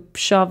or to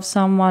shove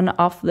someone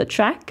off the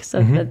track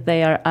so that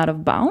they are out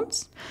of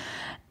bounds.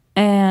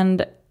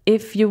 And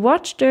if you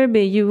watch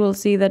Derby, you will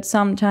see that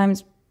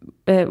sometimes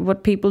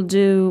what people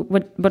do,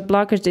 what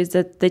blockers do, is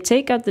that they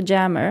take out the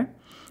jammer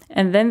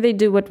and then they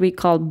do what we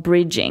call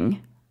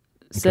bridging.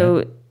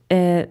 So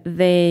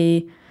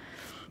they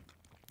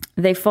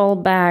fall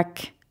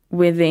back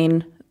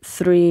within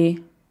 3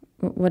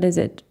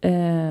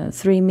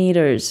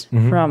 meters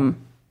from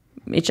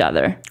each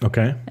other.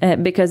 Okay.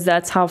 Because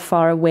that's how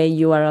far away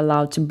you are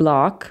allowed to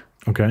block.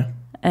 Okay.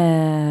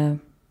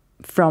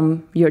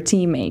 From your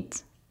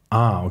teammate.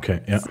 Ah,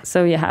 okay. Yeah.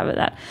 So you have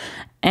that.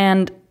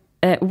 And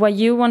why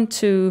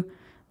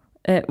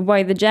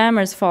the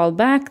jammers fall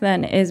back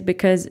then is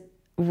because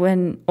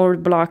when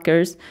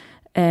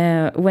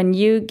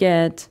you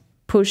get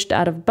pushed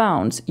out of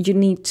bounds, you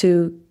need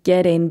to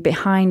get in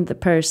behind the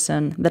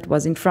person that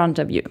was in front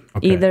of you.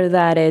 Okay. Either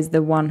that is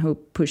the one who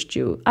pushed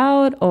you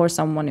out or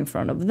someone in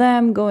front of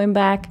them going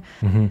back.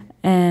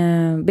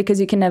 Because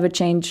you can never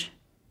change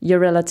your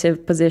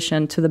relative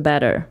position to the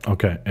better.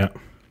 Okay, yeah.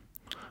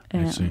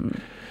 I see.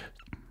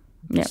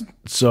 Yeah.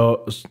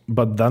 So,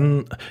 but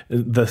then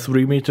the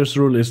 3 meters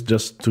rule is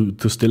just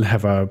to still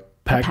have a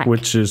pack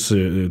which is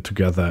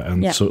together,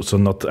 and so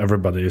not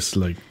everybody is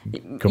like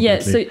completely...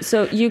 Yeah,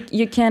 so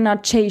you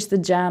cannot chase the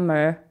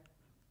jammer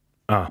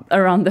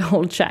around the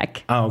whole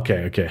track.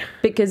 Okay.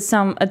 Because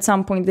at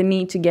some point they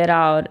need to get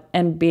out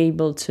and be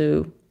able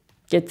to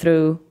get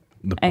through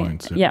the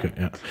points. Okay,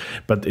 yeah.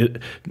 But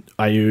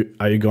are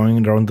you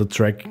going around the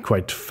track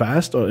quite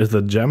fast, or is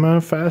the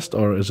jammer fast,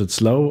 or is it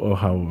slow, or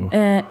how?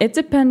 It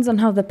depends on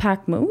how the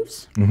pack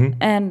moves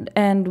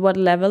and what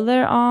level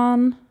they're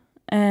on.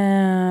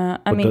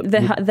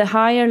 The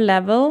higher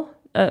level.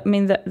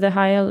 The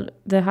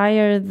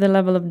higher the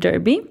level of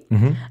Derby,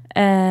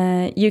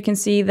 you can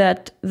see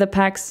that the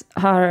packs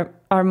are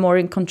more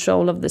in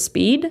control of the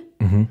speed.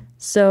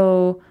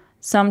 So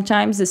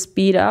sometimes the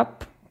speed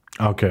up.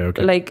 Okay.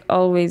 Like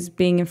always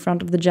being in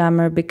front of the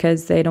jammer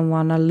because they don't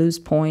want to lose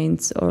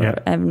points or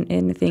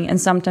anything.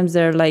 And sometimes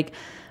they're like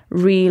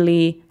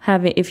really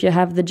heavy. If you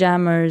have the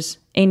jammers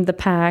in the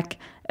pack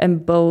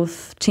and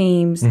both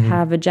teams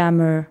have a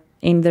jammer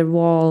in their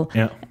wall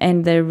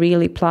and they're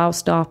really plow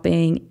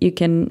stopping, you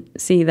can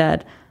see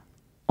that,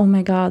 oh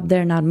my God,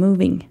 they're not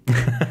moving.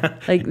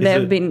 Like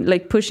they've been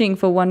like pushing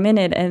for 1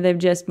 minute and they've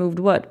just moved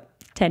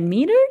 10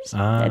 meters?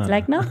 That's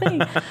like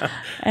nothing.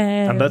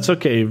 And that's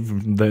okay.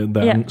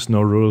 There's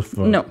no rule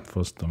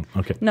for stone.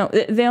 Okay. No,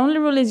 the only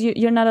rule is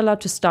you're not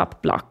allowed to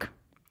stop block.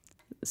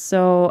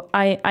 So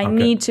I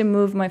need to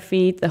move my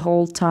feet the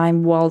whole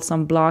time whilst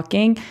I'm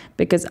blocking,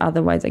 because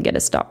otherwise I get a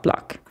stop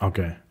block.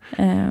 Okay.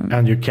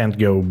 And you can't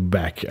go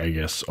back, I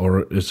guess,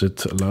 or is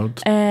it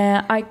allowed?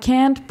 I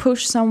can't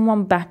push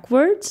someone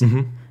backwards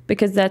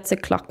because that's a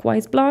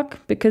clockwise block,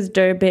 because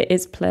Derby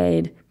is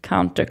played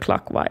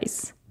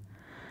counterclockwise.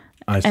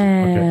 I see.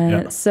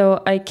 Okay.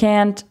 So I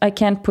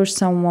can't push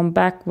someone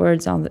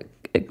backwards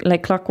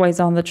clockwise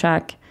on the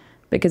track,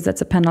 because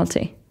that's a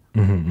penalty.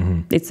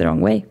 It's the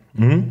wrong way.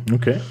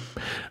 Okay.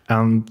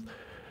 And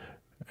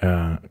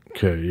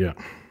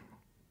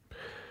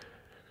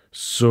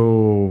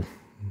so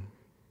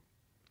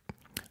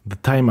the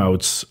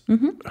timeouts.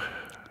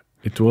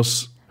 It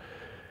was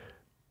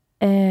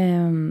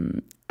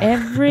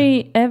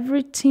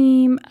every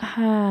team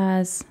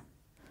has.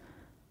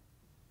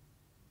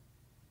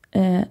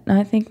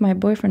 I think my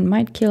boyfriend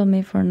might kill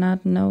me for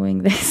not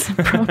knowing this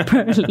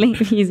properly.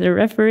 He's a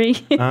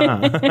referee.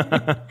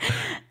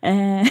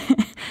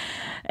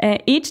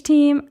 Each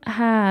team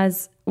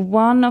has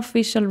one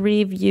official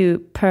review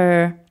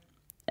per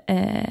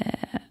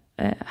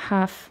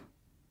half.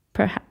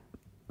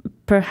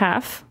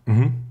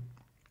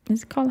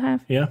 Is it called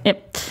half? Yeah.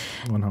 Yep.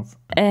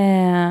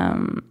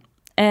 1/2.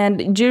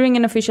 And during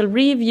an official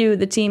review,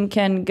 the team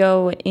can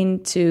go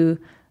into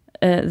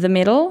the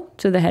middle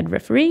to the head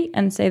referee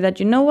and say that,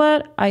 you know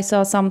what, I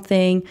saw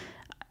something,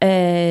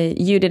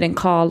 you didn't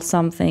call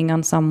something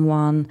on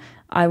someone,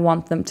 I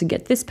want them to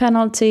get this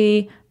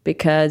penalty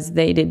because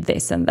they did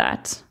this and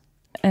that.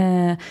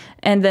 And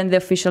then the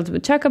officials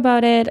would talk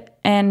about it,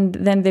 and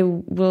then they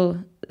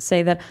will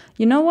say that,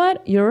 you know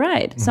what, you're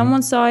right.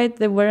 Someone saw it,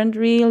 they weren't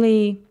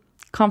really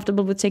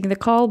comfortable with taking the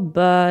call,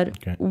 but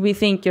we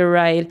think you're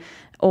right.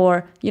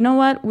 Or, you know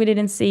what, we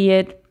didn't see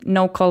it,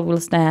 no call will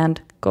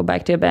stand, go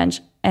back to your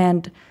bench.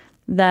 And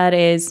that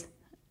is,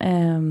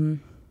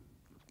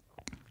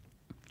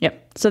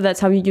 so that's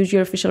how you use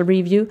your official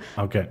review.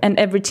 Okay. And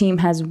every team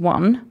has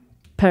one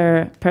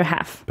per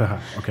half. Per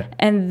half, okay.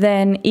 And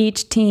then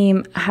each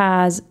team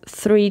has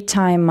 3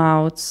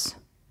 timeouts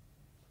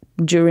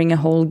during a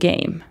whole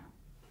game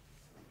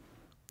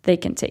they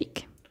can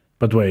take.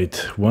 But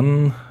wait,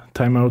 1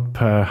 timeout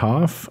per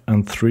half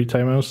and 3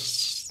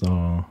 timeouts?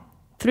 Or...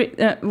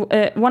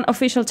 1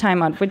 official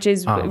timeout, which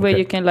is where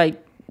you can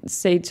like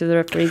say to the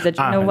referees that,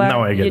 you know what,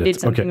 now I get you did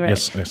something right.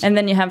 Yes. And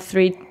then you have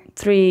three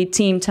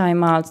team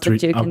timeouts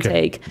that you can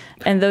take.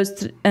 And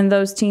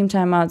those team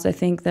timeouts, I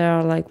think they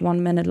are like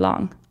 1 minute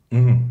long.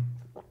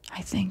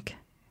 I think.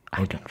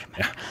 I don't remember.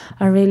 Yeah.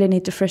 I really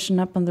need to freshen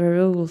up on the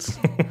rules.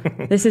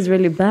 This is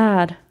really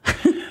bad.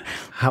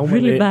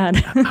 Really bad.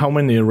 How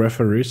many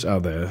referees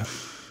are there?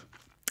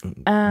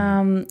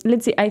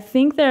 Let's see. I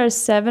think there are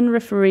 7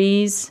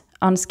 referees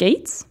on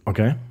skates.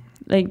 Okay.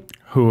 Like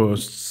who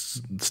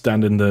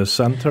stand in the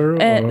center?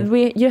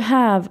 You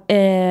have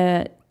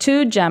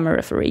 2 jammer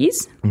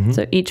referees,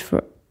 so each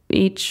for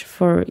each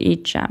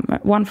jammer,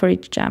 1 for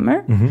each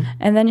jammer,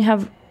 and then you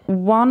have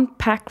 1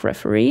 pack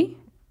referee,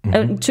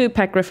 2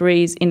 pack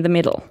referees in the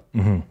middle,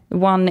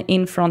 1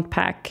 in front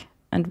pack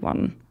and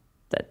 1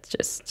 that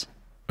just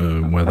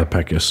where the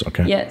pack is.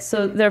 Okay. Yeah,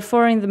 so there are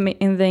 4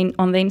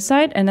 on the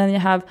inside, and then you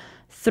have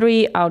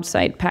 3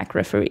 outside pack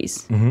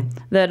referees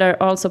that are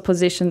also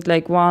positioned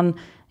like 1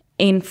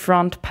 in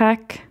front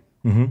pack,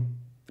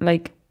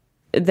 like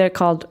they're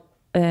called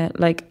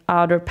like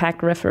outer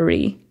pack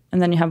referee,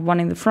 and then you have 1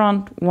 in the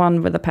front,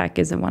 1 where the pack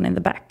is, and 1 in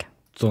the back.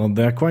 So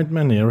there are quite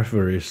many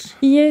referees.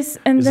 Yes,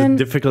 and is then it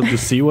difficult to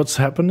see what's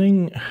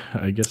happening?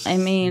 I guess. I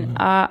mean,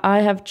 I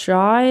have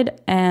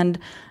tried, and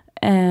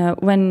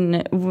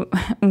when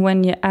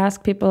you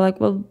ask people like,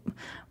 well,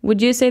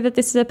 would you say that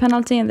this is a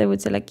penalty? And they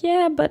would say like,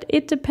 yeah, but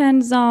it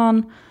depends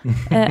on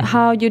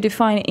how you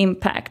define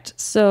impact.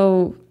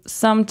 So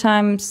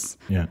sometimes,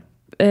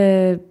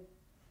 you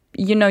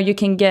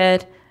can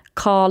get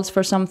calls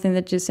for something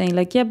that you're saying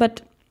like, yeah,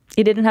 but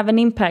it didn't have an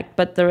impact,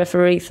 but the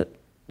referee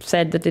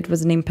said that it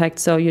was an impact,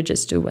 so you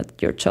just do what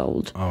you're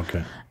told.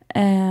 Okay.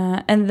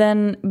 And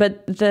then,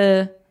 but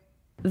the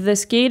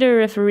skater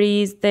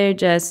referees, they're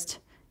just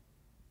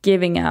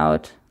giving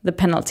out the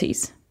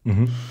penalties.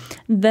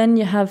 Then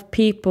you have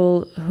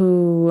people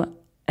who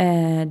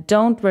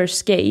don't wear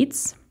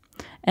skates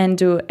and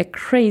do a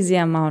crazy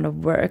amount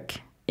of work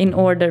in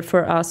order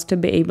for us to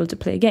be able to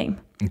play a game.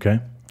 Okay.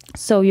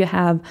 So you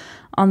have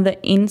on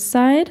the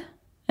inside,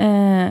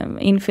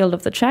 infield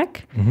of the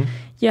track,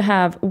 you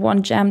have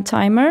 1 jam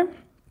timer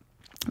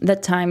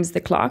that times the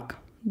clock,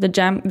 the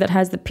jam that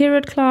has the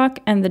period clock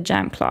and the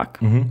jam clock.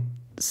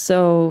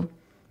 So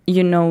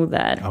you know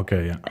that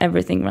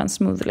everything runs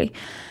smoothly.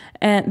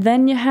 And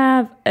then you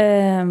have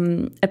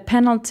a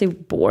penalty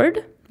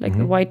board, like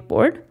the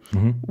whiteboard,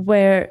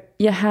 where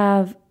you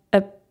have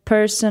a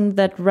person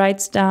that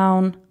writes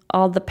down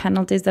all the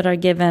penalties that are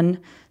given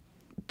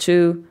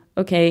to,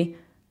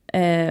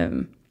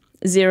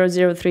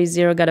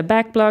 0030 got a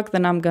back block,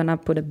 then I'm gonna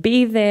put a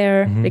B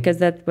there because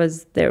that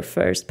was their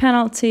first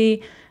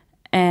penalty,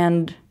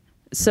 and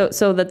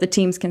so that the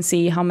teams can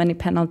see how many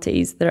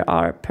penalties there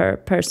are per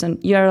person.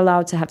 You're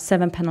allowed to have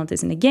 7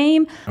 penalties in a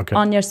game. Okay.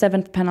 On your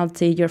 7th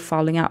penalty, you're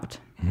falling out.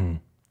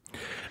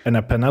 And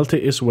a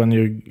penalty is when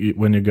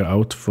you go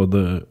out for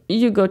the...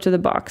 You go to the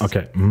box.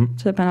 Okay.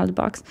 To the penalty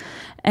box.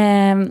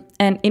 And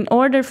in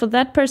order for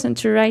that person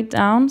to write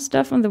down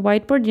stuff on the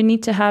whiteboard, you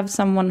need to have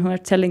someone who are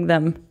telling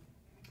them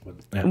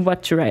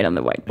what to write on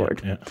the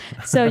whiteboard. Yeah.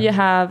 So you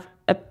have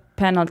a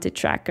penalty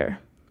tracker.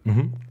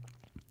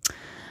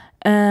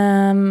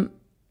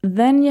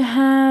 Then you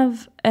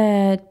have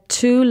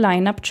 2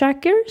 lineup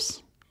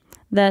trackers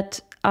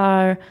that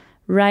are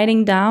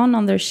writing down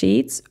on their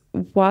sheets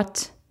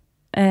what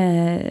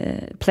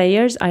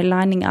players are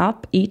lining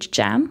up each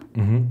jam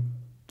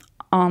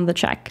on the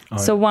track.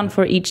 So 1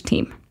 for each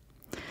team.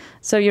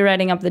 So you're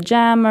writing up the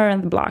jammer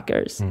and the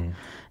blockers,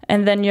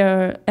 and then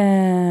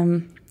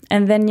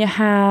you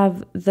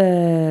have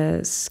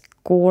the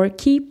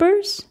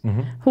scorekeepers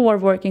who are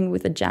working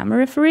with the jammer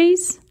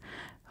referees,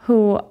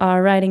 who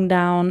are writing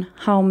down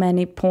how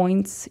many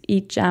points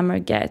each jammer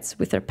gets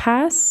with their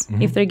pass.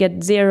 If they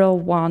get 0,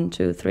 1,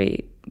 2,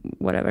 3,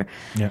 whatever.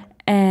 Yeah.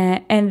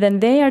 And then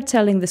they are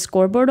telling the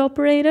scoreboard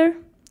operator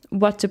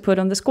what to put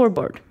on the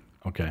scoreboard.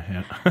 Okay,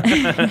 yeah.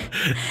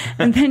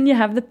 And then you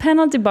have the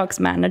penalty box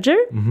manager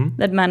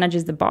that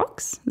manages the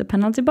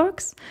penalty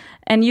box.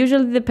 And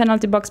usually the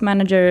penalty box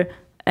manager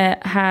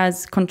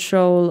has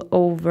control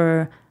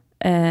over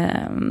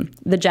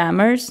the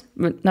jammers,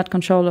 not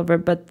control over,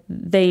 but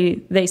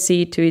they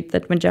see to it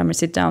that when jammers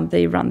sit down,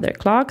 they run their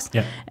clocks.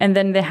 Yeah. And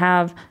then they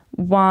have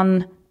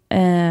one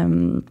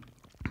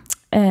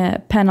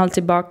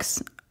penalty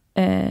box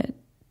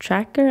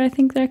tracker, I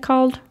think they're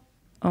called.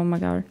 Oh my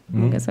God,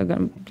 I guess I'm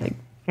gonna like.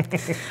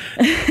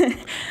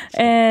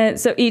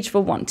 So each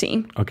for one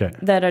team. Okay.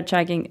 That are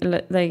tracking,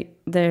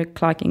 they're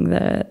clocking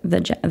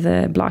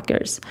the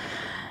blockers.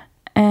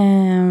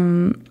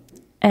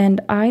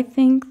 And I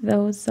think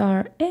those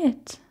are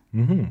it.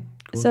 Mm-hmm.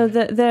 Cool. So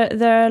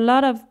there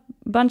are a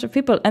bunch of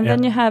people, and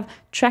then you have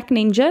track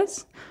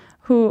ninjas,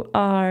 who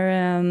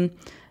are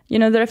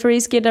the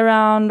referees get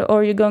around,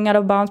 or you're going out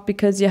of bounds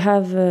because you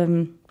have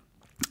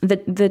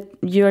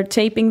you're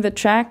taping the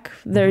track.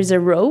 There is a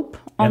rope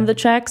on the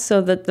track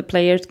so that the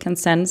players can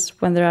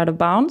sense when they're out of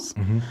bounds,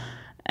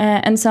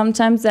 and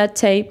sometimes that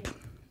tape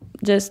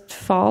just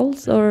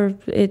falls or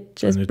it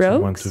just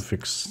broke,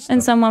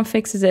 and someone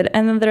fixes it,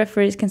 and then the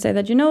referees can say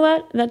that, you know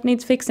what, that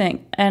needs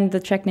fixing, and the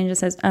track ninja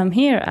says, I'm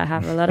here, I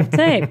have a lot of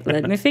tape,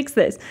 let me fix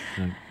this.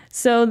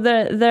 So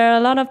there are a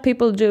lot of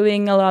people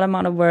doing a lot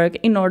amount of work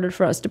in order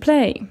for us to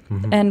play,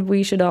 and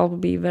we should all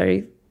be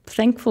very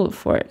thankful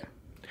for it.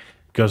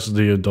 Because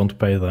you don't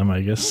pay them,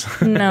 I guess.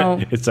 No,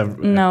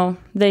 no,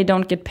 they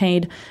don't get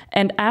paid.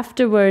 And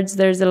afterwards,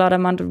 there's a lot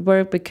amount of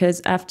work, because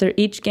after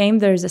each game,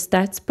 there's a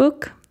stats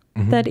book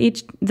that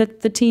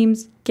the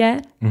teams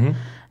get,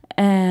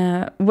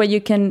 where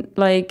you can,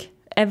 like,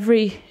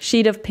 every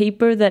sheet of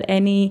paper that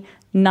any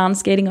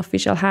non-skating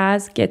official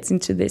has gets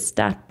into this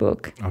stat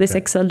book, this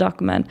Excel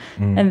document,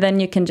 and then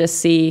you can just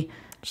see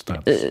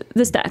the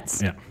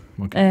stats. Yeah.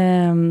 Okay.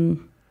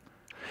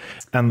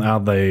 And are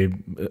they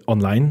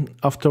online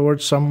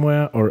afterwards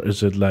somewhere, or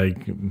is it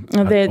like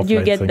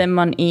you get them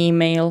on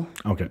email?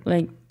 Okay.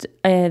 Like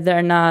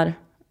they're not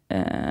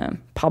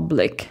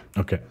public.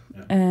 Okay.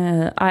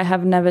 I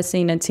have never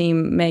seen a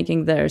team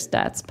making their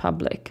stats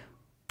public.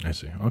 I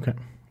see. Okay.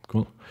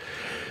 Cool.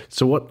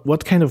 So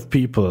what kind of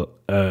people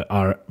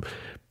are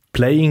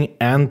playing,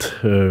 and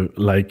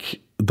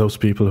like those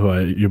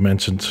people you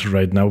mentioned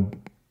right now?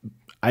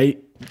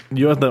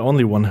 You are the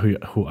only one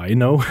who I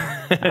know.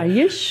 Are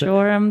you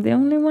sure I'm the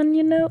only one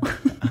you know?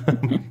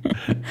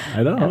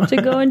 I don't know. Have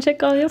to go and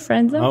check all your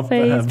friends on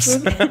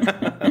Facebook.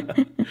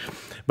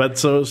 But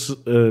so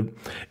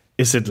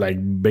is it like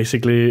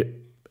basically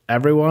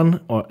everyone,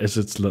 or is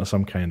it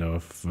some kind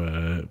of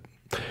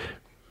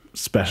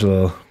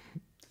special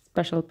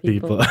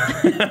people?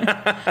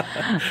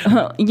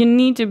 You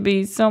need to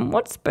be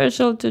somewhat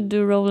special to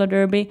do roller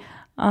derby.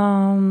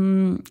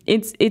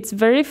 It's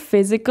very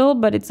physical,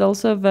 but it's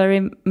also a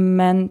very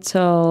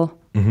mental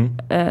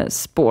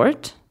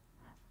sport,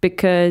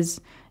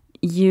 because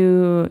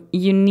you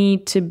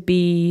need to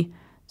be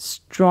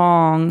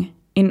strong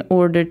in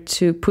order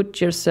to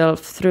put yourself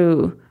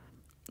through.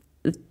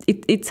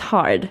 It's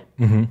hard.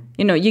 You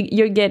know,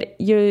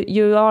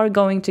 you are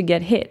going to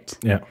get hit.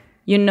 Yeah.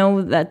 You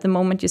know that the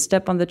moment you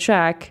step on the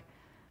track,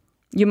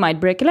 you might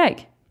break a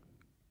leg.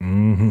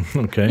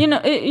 Okay.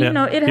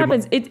 It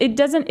happens.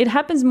 It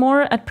happens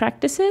more at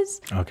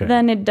practices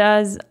than it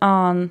does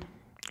on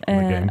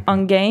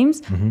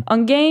games.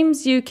 On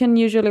games, you can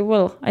usually,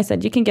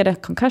 you can get a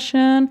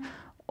concussion,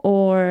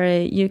 or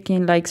you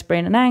can like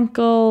sprain an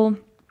ankle,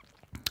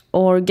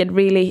 or get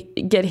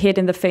hit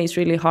in the face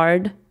really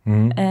hard.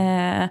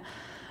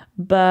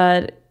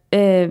 But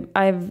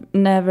I've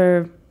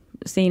never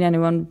seen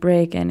anyone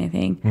break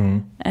anything.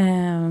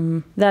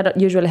 That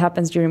usually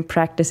happens during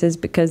practices,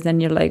 because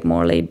then you're like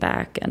more laid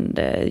back, and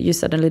you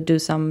suddenly do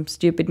some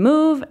stupid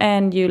move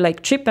and you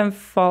like trip and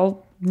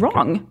fall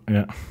wrong.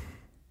 Yeah.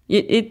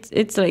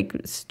 It's like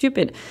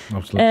stupid.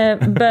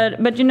 Absolutely. But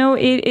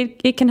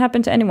it can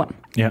happen to anyone.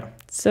 Yeah.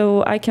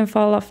 So I can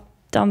fall off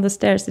down the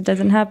stairs. It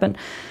doesn't happen,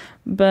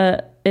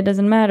 but it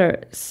doesn't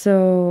matter.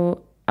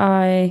 So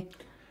I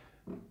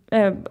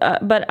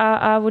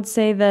would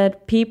say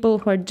that people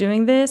who are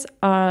doing this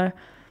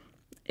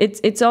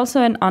it's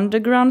also an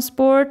underground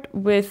sport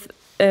with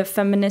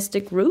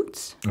feministic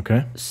roots.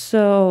 Okay.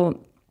 So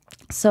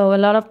a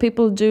lot of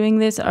people doing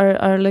this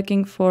are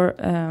looking for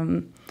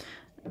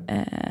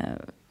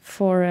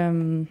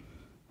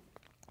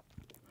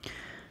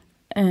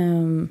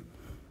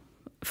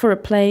a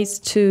place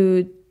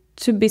to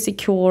be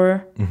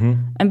secure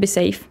and be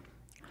safe.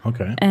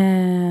 Okay.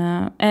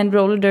 And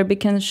roller derby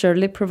can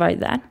surely provide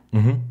that.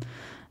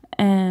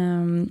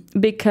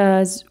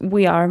 Because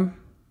we are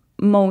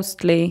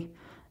mostly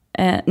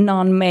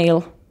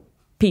non-male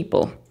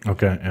people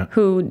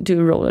who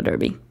do roller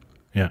derby.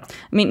 Yeah.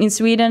 I mean, in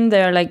Sweden,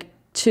 there are like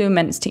 2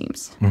 men's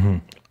teams.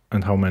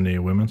 And how many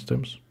women's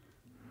teams?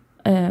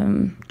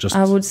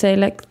 I would say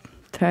like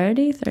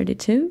 30,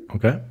 32.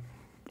 Okay.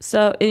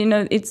 So,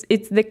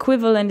 it's the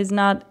equivalent is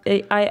not...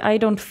 I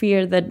don't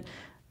fear that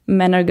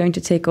men are going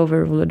to take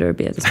over roller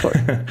derby as a sport.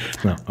 No,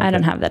 okay. I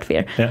don't have that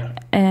fear.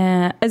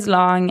 Yeah. As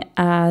long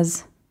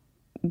as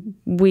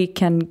we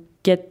can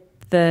get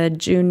the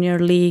junior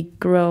league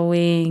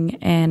growing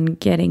and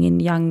getting in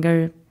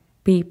younger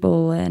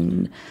people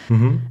and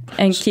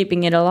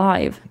keeping it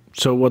alive.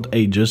 So what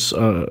ages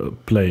are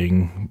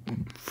playing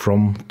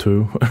from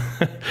to?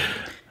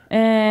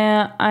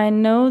 I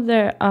know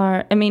there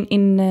are. I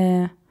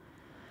mean,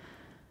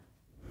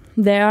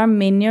 there are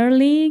minor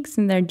leagues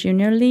and there are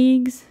junior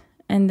leagues,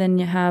 and then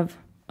you have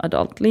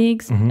adult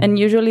leagues. And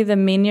usually the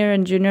minor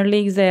and junior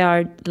leagues, they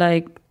are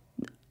like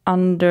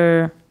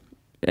under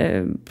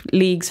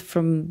leagues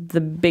from the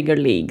bigger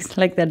leagues,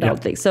 like the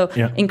adult leagues. So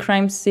in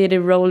Crime City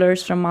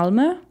Rollers from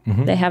Malmö,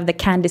 they have the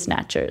Candy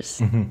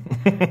Snatchers,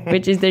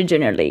 which is their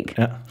junior league.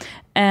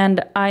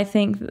 And I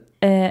think,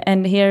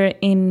 and here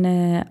in,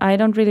 I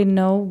don't really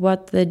know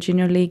what the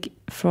junior league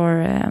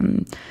for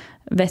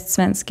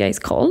Västsvenska is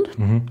called.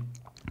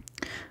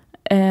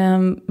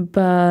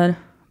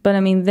 But I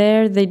mean,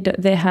 there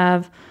they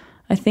have,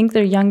 I think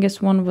their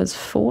youngest one was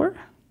 4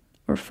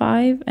 or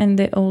 5, and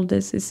the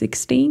oldest is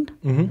 16.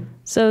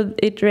 So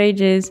it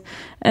ranges,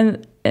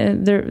 and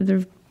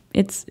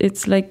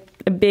it's like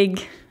a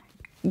big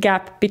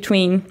gap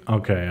between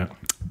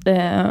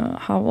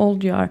how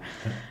old you are.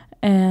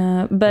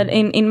 But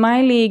in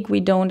my league, we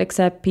don't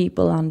accept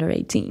people under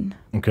 18.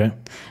 Okay.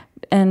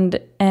 And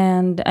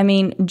I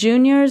mean,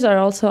 juniors are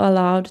also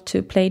allowed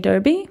to play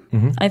derby.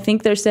 I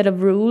think their set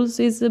of rules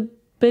is a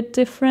bit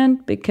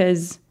different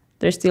because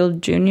they're still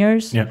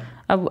juniors.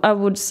 I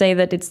would say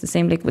that it's the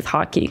same like with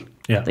hockey.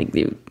 Like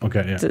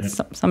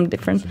some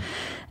difference.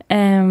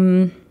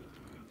 And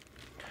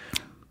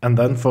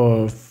then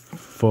for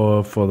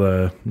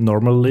the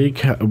normal league,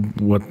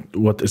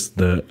 what is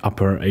the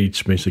upper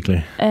age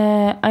basically?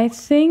 I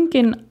think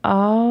in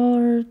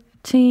our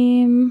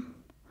team,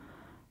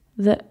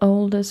 the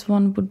oldest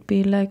one would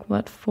be like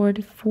what,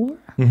 44?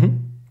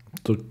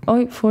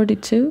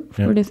 42,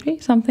 43,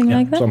 something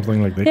like that.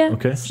 Something like that. Yeah,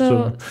 okay.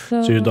 So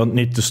you don't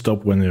need to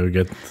stop when you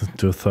get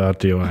to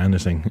 30 or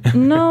anything.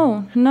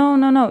 No.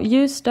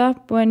 You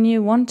stop when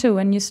you want to,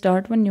 and you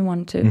start when you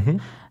want to.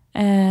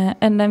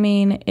 And I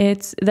mean,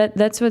 it's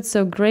that's what's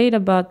so great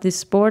about this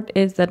sport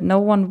is that no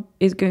one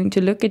is going to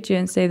look at you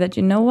and say that,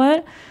 you know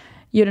what,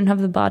 you don't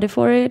have the body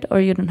for it, or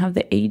you don't have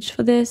the age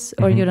for this,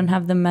 or you don't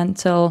have the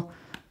mental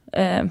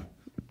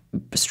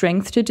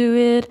strength to do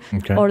it,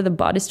 or the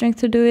body strength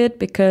to do it,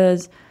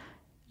 because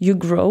you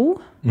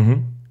grow,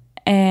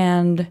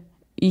 and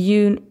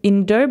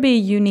in derby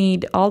you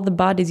need all the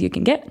bodies you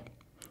can get.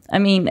 I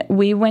mean,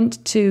 we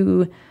went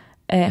to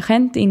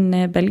Gent in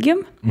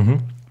Belgium,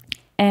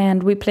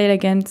 and we played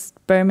against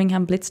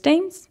Birmingham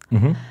Blitzstains,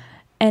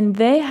 and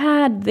they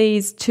had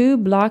these 2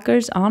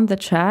 blockers on the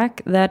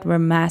track that were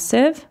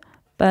massive,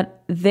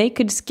 but they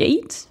could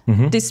skate.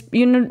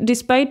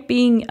 Despite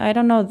being, I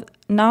don't know,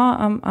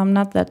 now I'm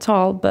not that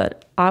tall,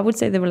 but I would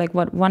say they were like,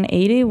 what,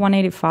 180,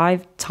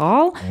 185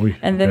 tall.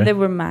 And then they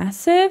were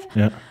massive.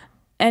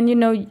 And,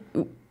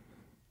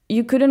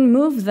 you couldn't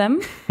move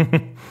them.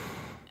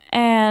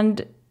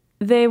 And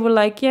they were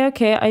like, yeah,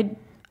 okay,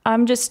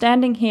 I'm just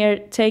standing here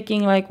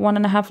taking like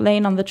 1.5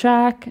 lane on the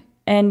track,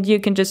 and you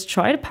can just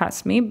try to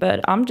pass me, but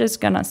I'm just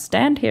going to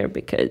stand here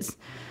because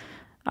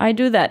I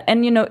do that.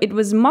 And, it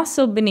was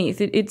muscle beneath.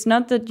 It's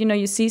not that,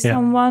 you see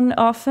someone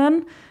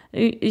often.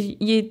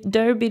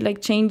 Derby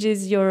like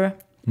changes your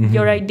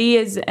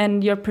ideas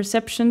and your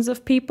perceptions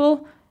of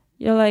people.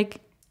 You're like,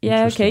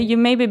 yeah, okay, you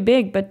may be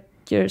big, but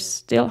you're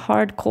still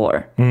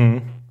hardcore.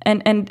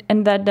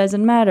 And that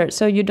doesn't matter.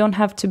 So you don't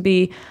have to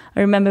be. I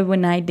remember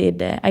when I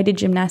did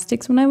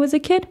gymnastics when I was a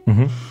kid,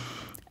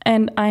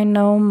 and I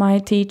know my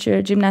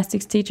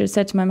gymnastics teacher,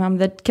 said to my mom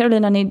that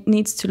Karolina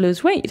needs to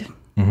lose weight.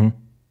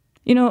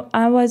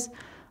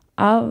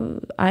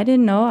 I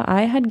didn't know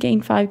I had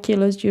gained 5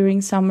 kilos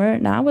during summer,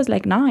 and I was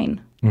like 9.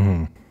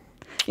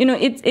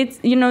 It's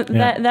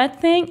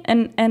that thing,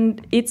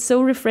 and it's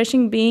so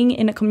refreshing being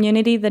in a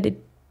community that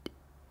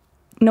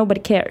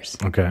nobody cares.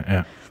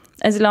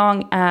 As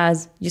long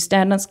as you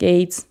stand on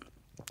skates,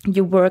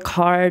 you work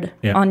hard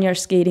on your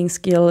skating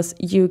skills,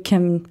 you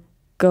can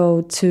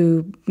go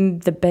to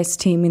the best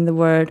team in the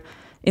world.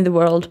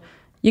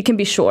 You can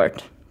be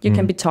short, you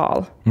can be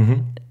tall.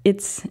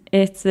 It's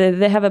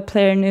they have a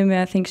player, Numi,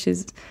 I think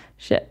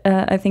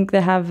I think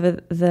they have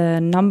the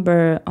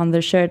number on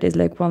their shirt is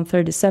like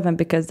 137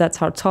 because that's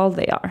how tall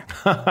they are.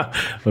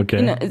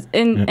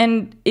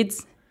 And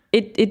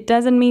it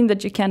doesn't mean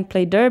that you can't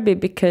play derby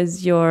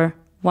because you're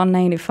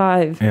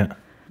 195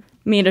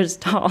 meters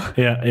tall.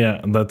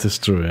 That is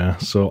true.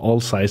 So all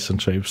sizes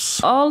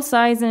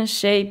and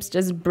shapes.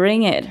 Just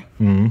bring it.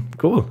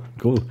 Cool.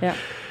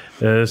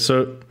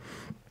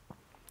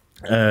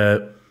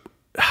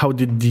 How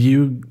did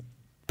you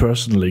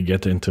personally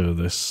get into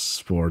this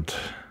sport?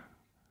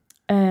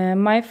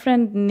 My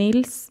friend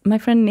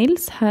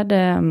Nils had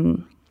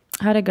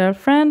a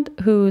girlfriend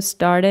who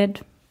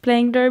started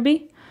playing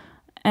derby,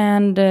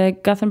 and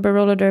Gothenburg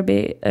Roller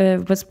Derby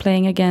was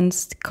playing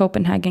against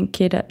Copenhagen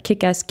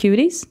Kick-Ass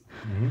Cuties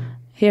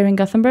here in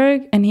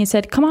Gothenburg, and he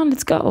said, "Come on,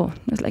 let's go."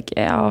 I was like,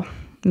 "Yeah,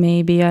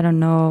 maybe, I don't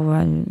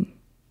know."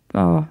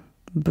 Oh,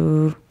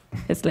 boo!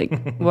 It's like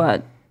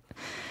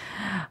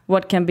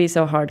what can be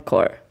so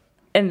hardcore?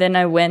 then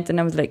I went and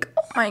I was like,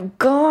 oh my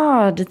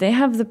God, they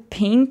have the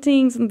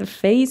paintings and the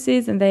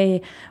faces and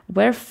they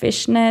wear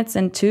fishnets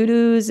and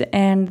tutus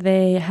and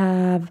they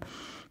have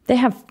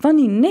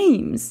funny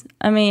names.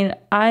 I mean,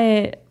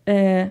 I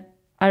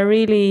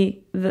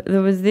really,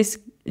 there was this,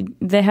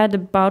 they had a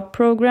bout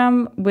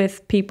program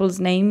with people's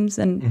names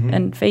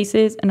and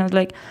faces. And I was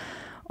like,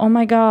 oh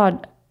my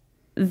God,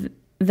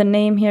 the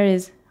name here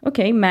is,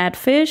 okay,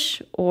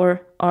 Madfish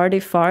or Arty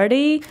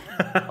Farty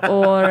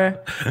or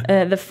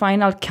The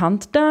Final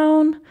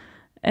Countdown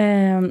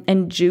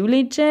and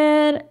Julie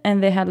Jet.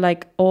 And they had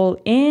like All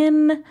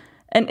In.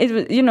 And it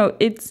was, you know,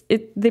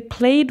 they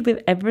played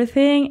with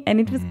everything and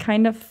it was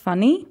kind of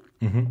funny.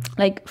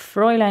 Like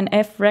Fräulein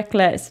F.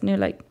 Reckless. And you're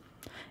like,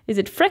 is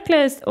it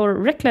freckless or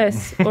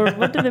reckless or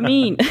what do they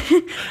mean?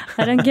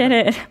 I don't get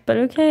it, but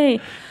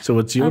okay. So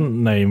what's your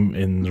name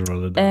in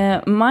roller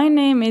derby? My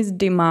name is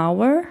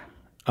Demauer.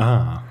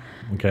 Ah,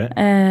 okay.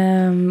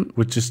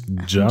 Which is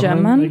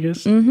German, I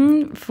guess.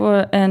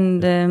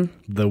 The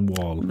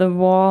wall. The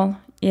wall.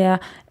 Yeah.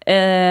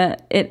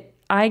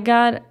 I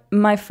got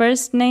my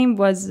first name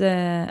was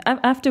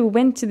after we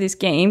went to this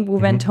game. We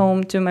went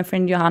home to my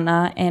friend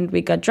Johanna and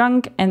we got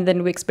drunk and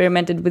then we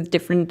experimented with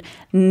different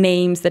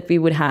names that we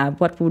would have.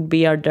 What would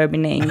be our derby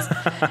names?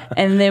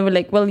 And they were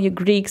like, "Well, you're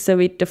Greek, so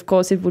of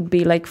course it would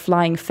be like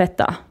flying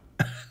feta."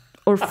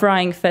 Or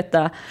frying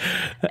feta.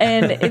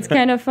 And it's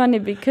kind of funny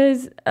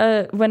because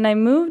when I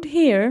moved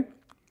here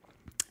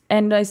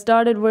and I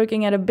started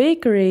working at a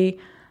bakery,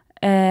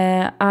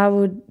 they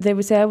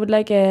would say I would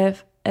like a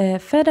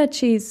feta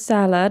cheese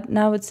salad, and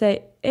I would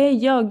say, hey,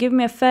 yo, give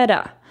me a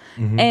feta.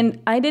 And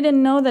I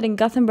didn't know that in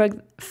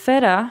Gothenburg,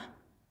 feta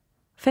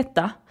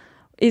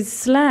is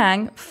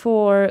slang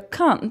for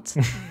cunt.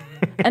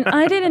 And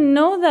I didn't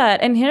know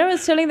that. And here I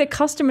was telling the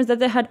customers that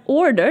they had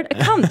ordered a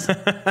cunt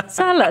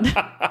salad.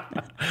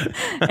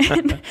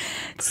 And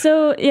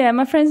so, yeah,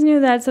 my friends knew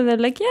that. So they're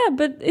like, yeah,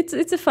 but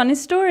it's a funny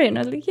story. And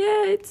I was like,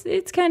 yeah,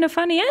 it's kind of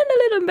funny and a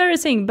little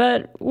embarrassing,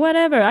 but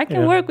whatever. I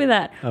can work with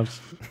that.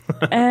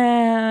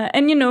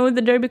 And, you know,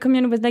 the derby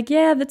community was like,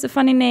 yeah, that's a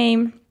funny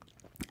name.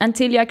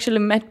 Until you actually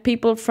met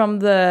people from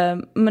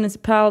the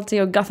municipality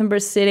or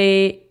Gothenburg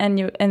city.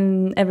 And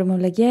everyone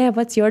was like, yeah,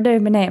 what's your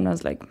derby name? And I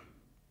was like,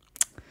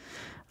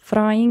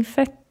 frying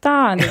feta.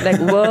 And it's like,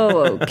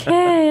 whoa,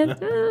 okay.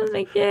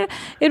 Like, yeah,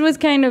 it was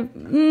kind of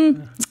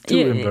too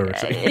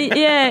embarrassing.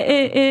 Yeah,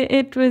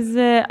 it was.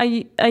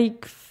 I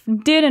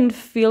didn't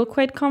feel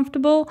quite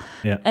comfortable.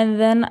 Yeah. And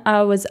then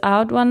I was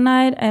out one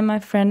night, and my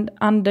friend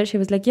Anders, she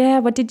was like, "Yeah,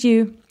 what did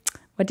you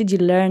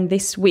learn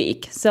this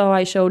week?" So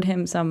I showed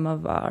him some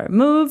of our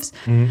moves,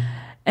 and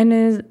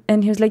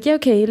he was like, "Yeah,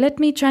 okay, let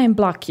me try and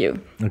block you."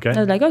 Okay. I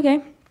was like, "Okay,"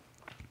 and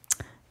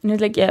he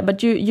was like, "Yeah,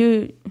 but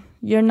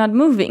you're not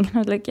moving." I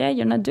was like, yeah,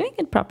 you're not doing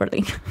it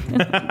properly.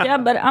 Yeah,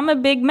 but I'm a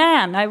big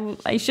man.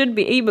 I should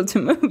be able to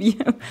move you.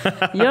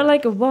 You're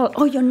like a wall.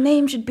 Oh, your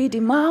name should be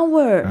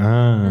Demauer.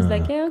 I was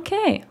like, yeah,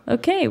 okay,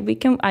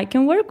 I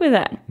can work with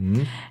that.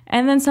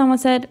 And then someone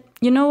said,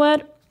 you know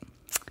what?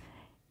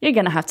 You're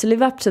going to have to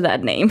live up to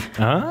that name.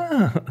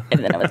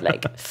 And then I was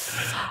like,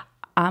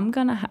 I'm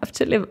going to have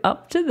to live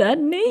up to that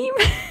name.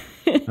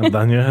 And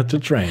then you had to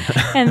train.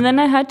 And then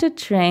I had to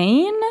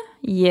train,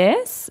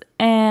 yes.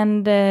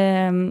 And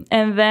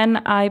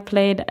then I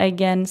played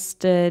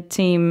against a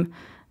team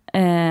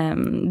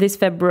this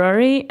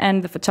February,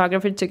 and the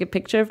photographer took a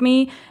picture of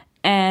me.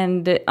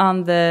 And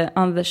on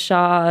the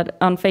shot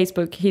on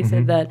Facebook, he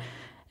said that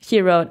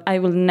he wrote, "I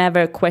will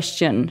never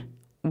question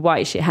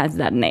why she has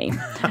that name."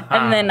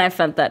 And then I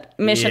felt that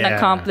mission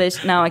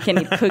accomplished. Now I can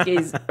eat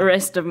cookies the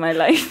rest of my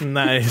life.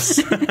 Nice.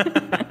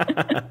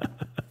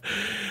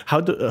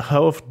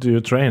 How often do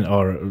you train,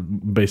 or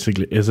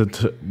basically is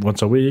it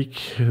once a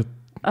week?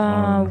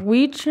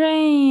 We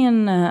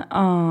train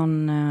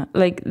on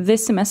like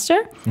this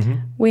semester.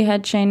 We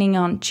had training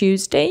on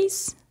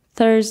Tuesdays,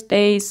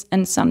 Thursdays,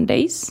 and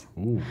Sundays.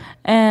 Ooh.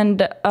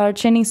 And our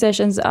training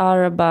sessions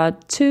are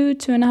about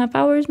 2.5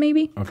 hours,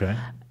 maybe. Okay.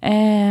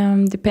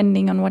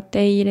 Depending on what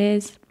day it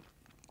is.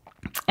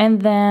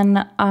 And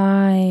then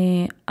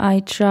I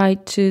try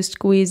to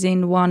squeeze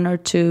in 1 or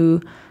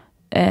 2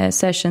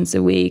 sessions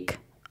a week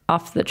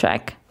off the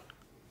track,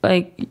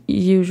 like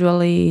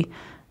usually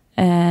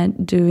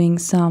doing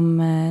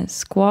some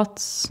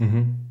squats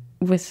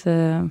with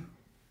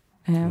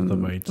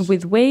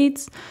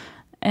weights,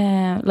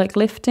 like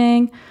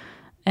lifting.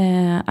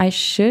 I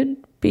should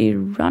be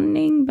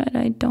running, but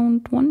I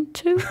don't want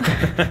to.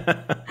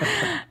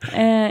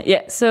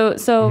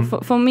 So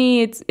for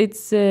me, it's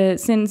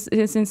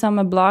since I'm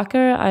a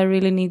blocker, I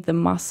really need the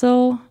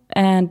muscle,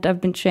 and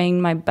I've been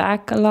training my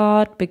back a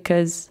lot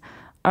because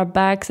our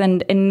backs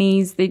and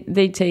knees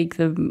they take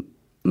the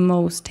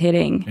most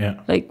hitting.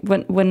 Yeah. Like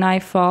when I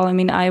fall, I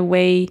mean I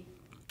weight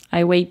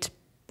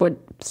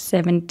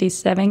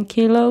 77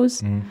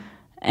 kilos,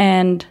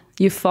 and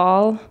you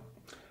fall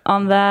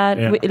on that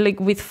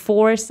with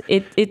force,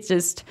 it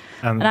just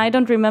and I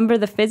don't remember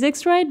the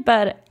physics right,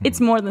 but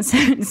it's more than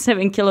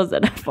 77 kilos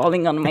that are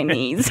falling on my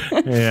knees.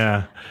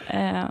 Yeah.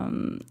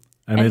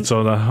 And it's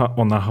on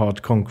a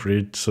hard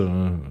concrete.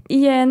 So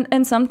yeah,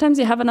 and sometimes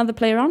you have another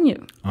player on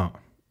you. Oh.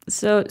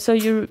 So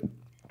you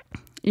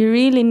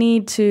really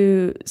need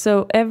to.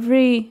 So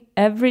every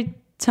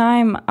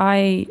time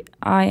I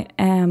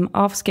am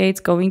off skates,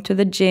 going to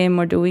the gym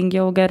or doing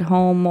yoga at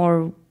home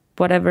or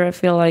whatever, I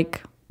feel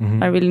like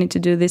I really need to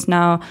do this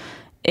now,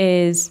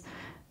 is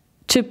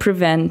to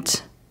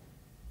prevent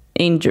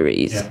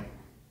injuries. Yeah.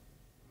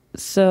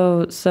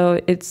 So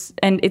it's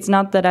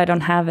not that I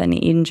don't have any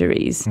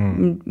injuries. I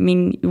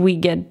mean, we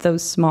get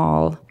those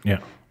small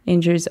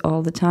injuries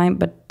all the time,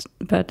 but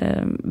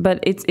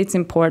it's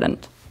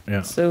important.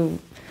 Yeah. So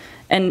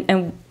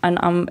and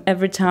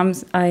every time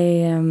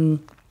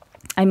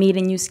I meet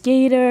a new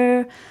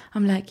skater,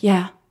 I'm like,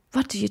 yeah,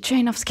 what do you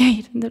train off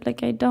skate? And they're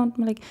like, I don't.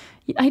 I'm like,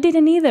 I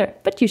didn't either,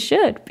 but you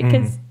should,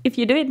 because if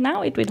you do it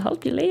now, it will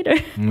help you later.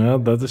 No,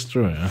 that is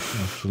true. Yeah,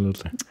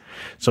 absolutely.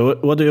 So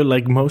what do you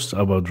like most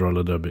about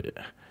roller derby?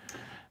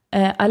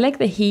 I like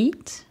the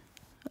heat,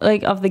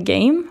 like, of the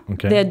game,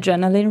 the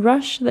adrenaline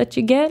rush that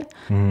you get.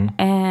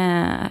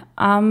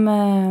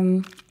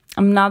 I'm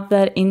not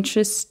that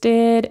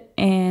interested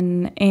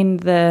in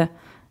the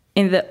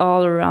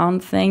all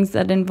around things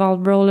that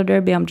involve roller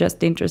derby. I'm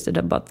just interested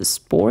about the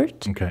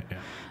sport. Okay.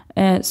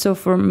 Yeah. So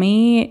for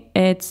me,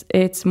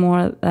 it's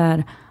more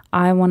that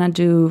I want to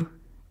do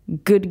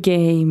good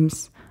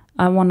games.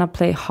 I want to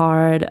play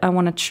hard. I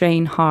want to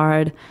train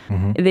hard.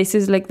 This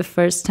is like the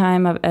first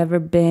time I've ever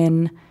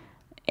been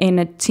in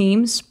a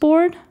team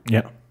sport.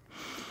 Yeah.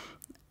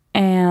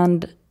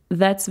 And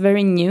that's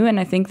very new. And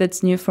I think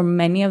that's new for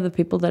many of the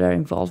people that are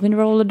involved in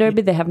roller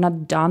derby. They have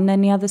not done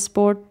any other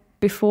sport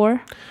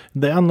before.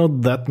 There are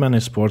not that many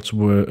sports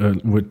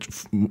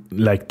with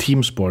like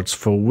team sports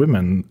for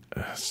women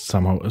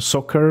somehow.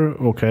 Soccer,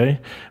 okay,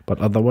 but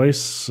otherwise...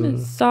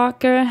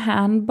 Soccer,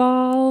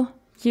 handball,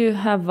 you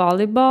have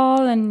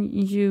volleyball, and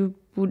you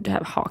would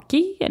have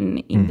hockey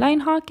and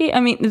inline hockey. I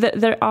mean,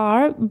 there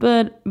are,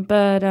 but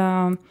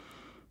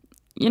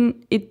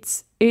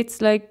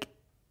it's like...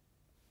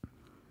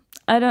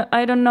 I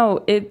don't know.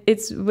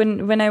 It's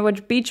when I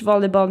watch beach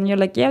volleyball and you're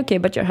like, yeah, okay,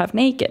 but you're half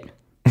naked.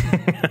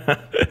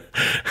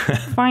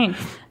 Fine.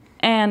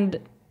 And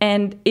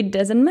it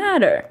doesn't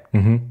matter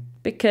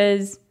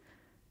because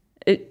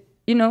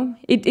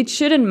it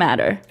shouldn't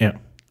matter. Yeah.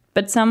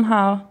 But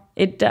somehow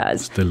it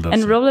does. Still does.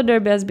 And roller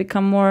derby has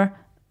become more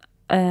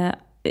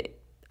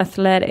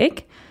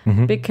athletic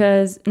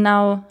because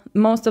now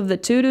most of the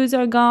tutus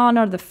are gone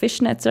or the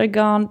fishnets are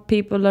gone.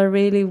 People are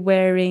really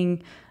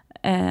wearing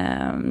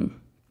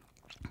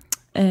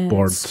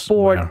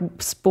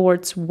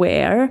sports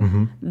wear.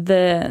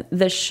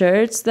 The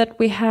shirts that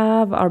we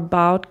have, our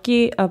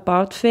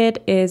bout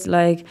fit is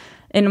like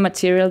in a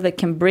material that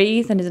can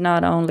breathe and is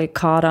not only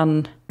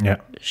cotton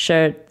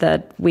shirt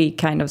that we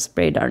kind of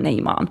sprayed our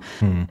name on.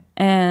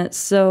 And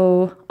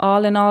so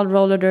all in all,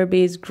 roller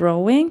derby is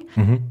growing.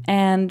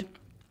 And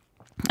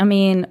I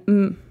mean,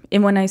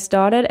 when I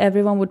started,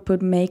 everyone would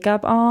put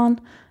makeup on,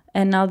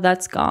 and now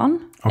that's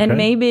gone. Okay. And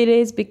maybe it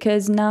is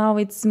because now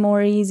it's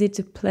more easy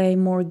to play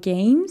more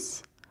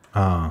games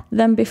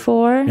than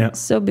before. Yeah.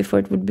 So before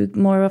it would be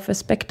more of a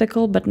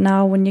spectacle, but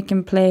now when you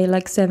can play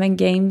like 7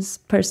 games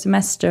per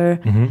semester,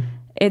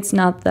 it's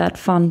not that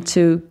fun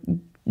to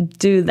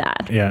do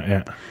that.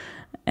 Yeah.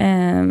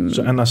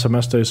 So and a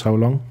semester is how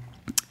long?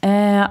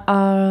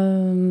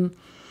 In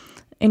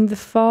the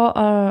fall,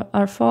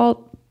 our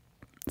fall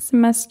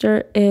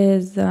semester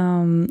is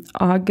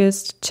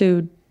August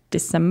to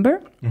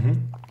December.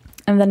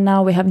 And then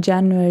now we have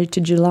January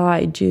to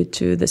July due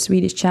to the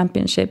Swedish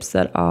championships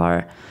that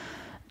are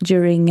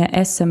during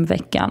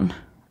SM-veckan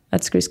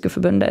at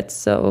Skridskoförbundet.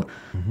 So,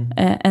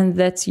 and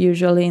that's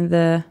usually in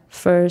the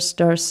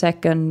first or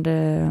second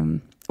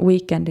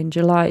weekend in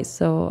July.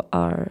 So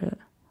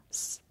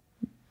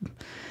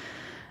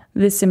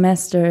this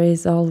semester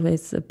is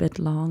always a bit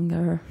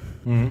longer.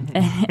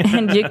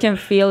 And you can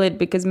feel it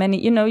because many,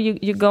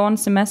 you go on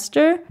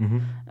semester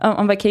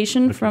on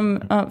vacation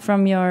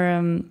from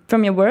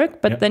your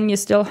work, but then you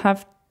still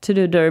have to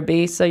do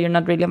derby, so you're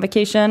not really on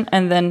vacation.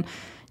 And then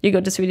you go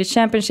to Swedish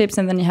championships,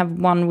 and then you have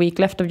 1 week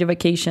left of your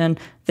vacation.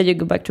 Then you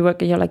go back to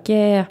work, and you're like,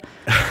 yeah,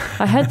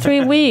 I had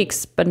 3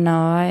 weeks, but no,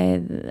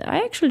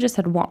 I actually just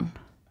had 1.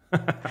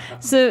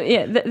 So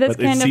yeah, that's but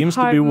kind of hard. It seems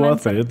to be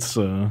worth it.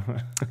 So.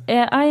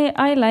 Yeah,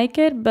 I like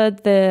it,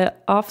 but the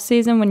off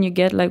season when you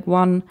get like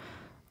one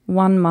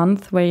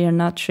month where you're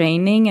not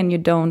training and you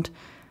don't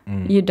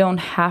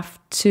have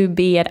to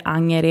be at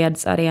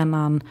Angereds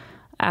arenan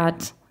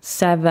at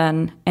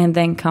 7 and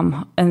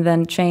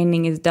then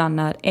training is done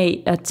at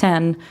 8 at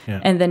 10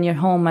 and then you're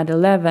home at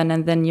 11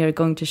 and then you're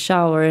going to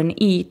shower and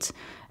eat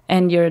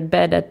and you're at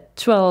bed at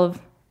 12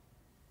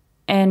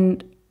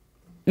 and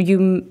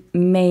you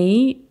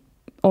may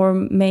or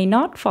may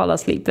not fall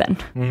asleep then.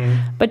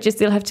 But you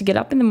still have to get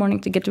up in the morning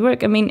to get to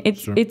work. I mean,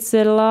 it's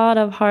a lot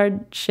of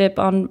hardship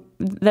on...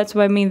 That's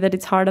why I mean that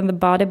it's hard on the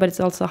body, but it's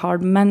also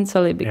hard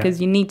mentally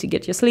because you need to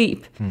get your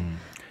sleep.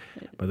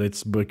 But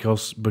it's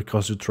because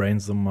you train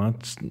so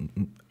much.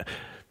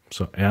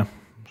 So, yeah,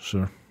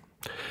 sure.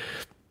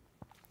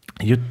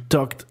 You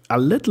talked a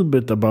little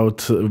bit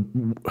about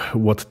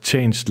what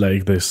changed,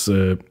 like this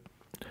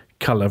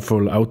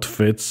colorful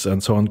outfits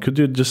and so on. Could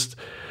you just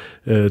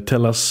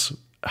tell us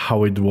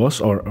how it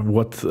was, or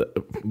what?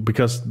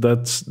 Because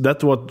that's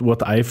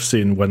what I've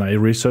seen when I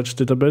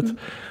researched it a bit.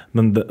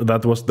 Then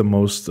that was the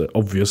most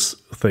obvious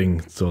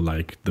thing. So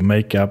like the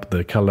makeup,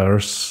 the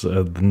colors,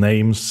 the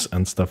names,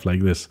 and stuff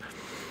like this.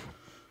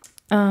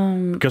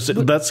 Because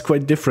that's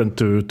quite different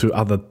to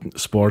other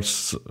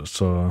sports.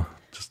 So.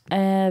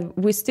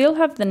 We still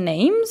have the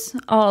names,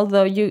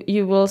 although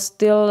you will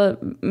still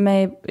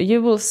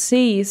you will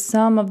see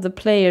some of the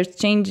players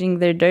changing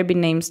their derby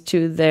names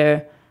to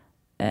their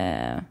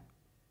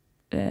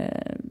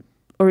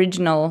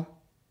original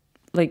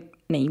like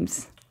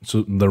names.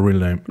 So the real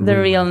name. The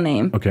real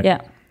name. Okay.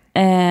 Yeah.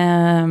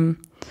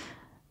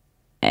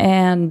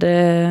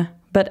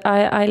 But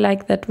I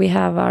like that we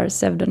have our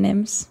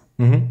pseudonyms.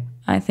 Mm-hmm.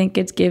 I think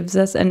it gives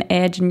us an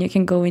edge, and you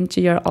can go into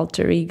your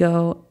alter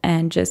ego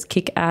and just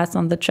kick ass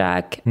on the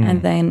track,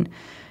 and then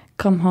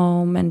come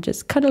home and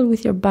just cuddle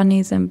with your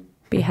bunnies and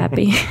be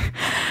happy.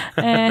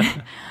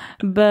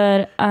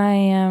 But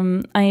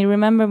I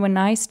remember when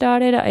I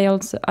started,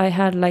 I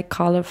had like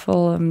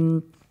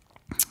colorful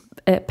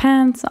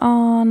pants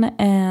on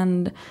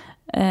and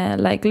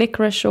like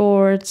lycra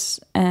shorts,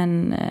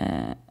 and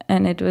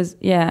it was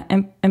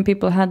and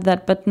people had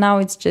that. But now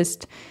it's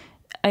just.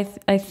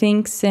 I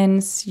think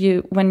since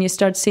when you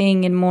start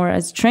seeing it more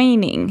as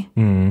training,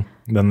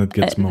 then it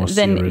gets more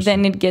serious.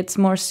 Then it gets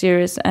more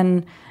serious,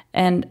 and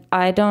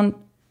I don't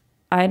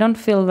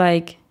feel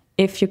like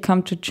if you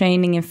come to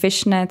training in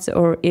fishnets,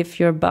 or if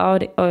you're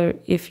or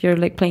if you're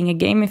like playing a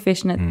game in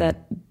fishnet,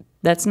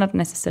 that's not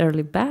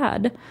necessarily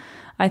bad.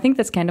 I think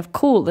that's kind of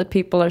cool that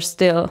people are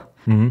still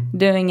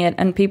doing it,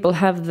 and people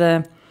have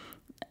the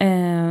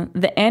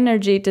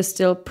energy to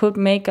still put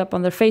makeup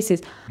on their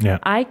faces. Yeah.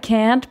 I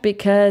can't,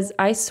 because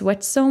I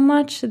sweat so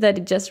much that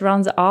it just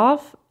runs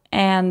off,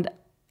 and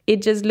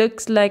it just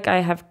looks like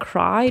I have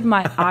cried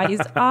my eyes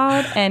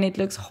out, and it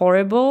looks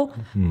horrible.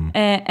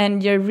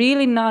 And you're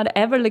really not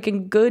ever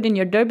looking good in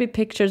your derby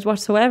pictures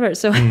whatsoever.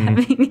 So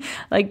having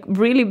like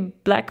really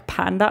black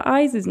panda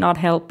eyes is not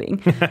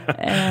helping.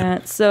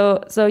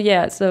 So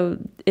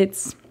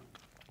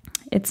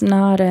it's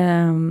not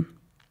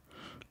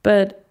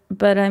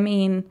but I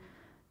mean,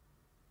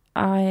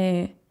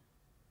 I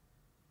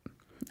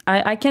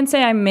can't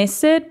say I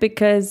miss it,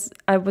 because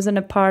I wasn't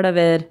a part of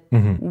it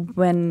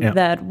when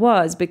that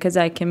was, because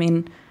I came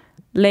in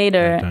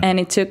later, and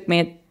it took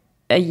me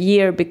a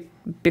year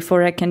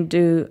before I could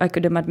do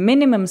my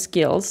minimum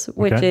skills,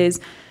 which is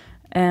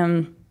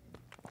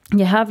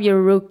you have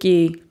your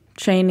rookie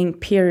training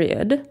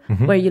period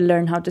where you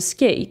learn how to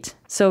skate.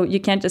 So you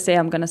can't just say,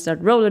 I'm going to start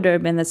roller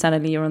derby, and then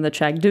suddenly you're on the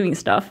track doing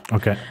stuff.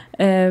 Okay.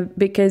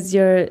 Because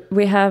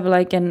we have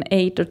like an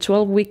 8 or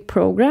 12 week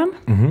program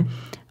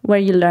where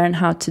you learn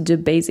how to do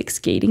basic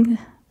skating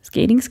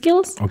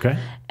skills. Okay.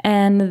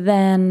 And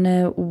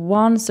then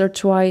once or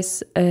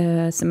twice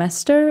a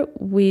semester,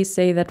 we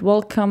say that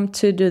welcome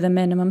to do the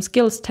minimum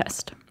skills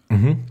test.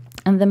 And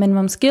the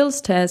minimum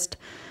skills test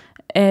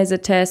is a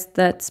test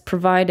that's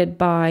provided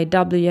by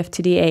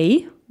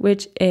WFTDA,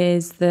 which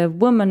is the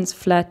Women's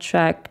Flat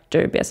Track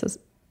Derby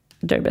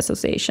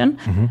Association,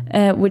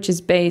 which is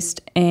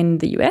based in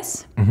the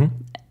US.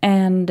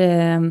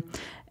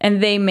 And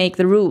they make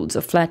the rules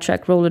of flat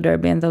track roller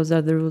derby, and those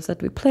are the rules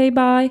that we play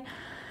by.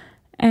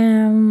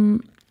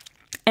 And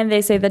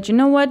they say that, you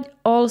know what,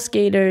 all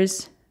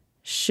skaters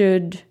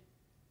should,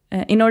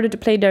 in order to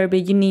play derby,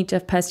 you need to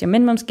have passed your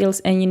minimum skills,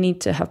 and you need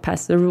to have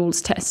passed the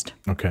rules test.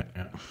 Okay,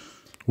 yeah.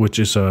 Which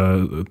is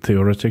a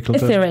theoretical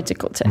test? A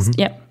theoretical test,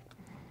 yeah.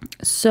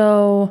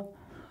 So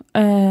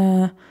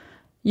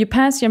you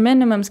pass your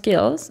minimum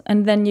skills,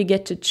 and then you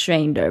get to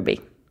train derby.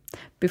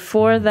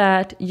 Before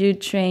that, you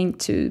train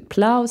to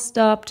plow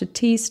stop, to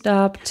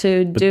T-stop,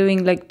 to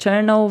doing like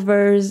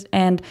turnovers,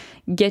 and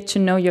get to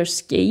know your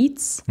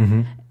skates,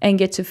 and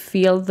get to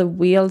feel the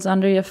wheels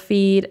under your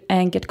feet,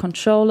 and get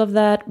control of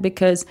that,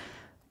 because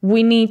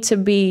we need to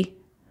be...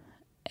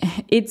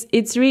 It's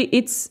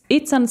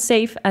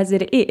unsafe as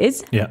it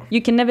is. Yeah.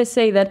 You can never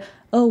say that,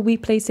 oh, we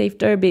play safe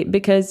derby,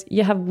 because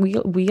you have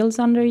wheels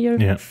under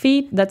your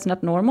feet. That's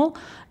not normal.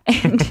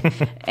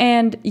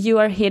 And you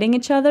are hitting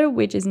each other,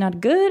 which is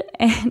not good.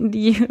 And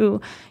you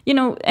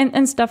know,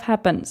 and stuff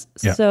happens.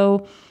 Yeah.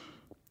 So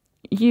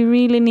you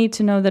really need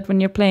to know that when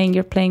you're playing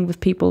with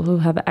people who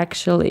have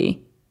actually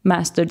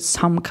mastered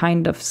some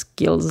kind of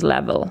skills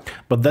level.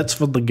 But that's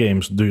for the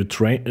games. Do you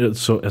train,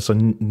 so as a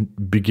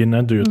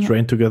beginner, do you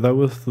train together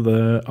with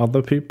the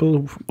other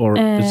people, or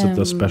is it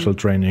a special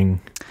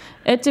training?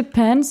 It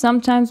depends.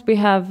 Sometimes we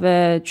have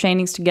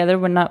trainings together.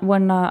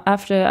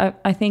 After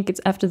I think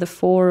it's after the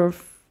 4 or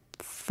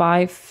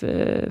 5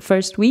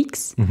 first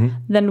weeks,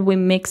 then we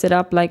mix it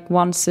up like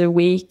once a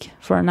week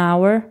for an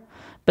hour,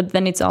 but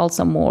then it's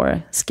also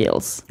more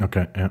skills.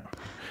 Okay, yeah.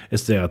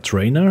 Is there a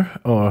trainer,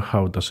 or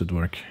how does it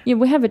work? Yeah,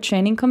 we have a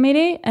training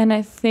committee, and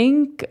I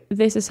think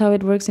this is how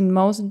it works in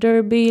most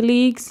derby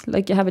leagues.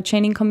 Like, you have a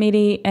training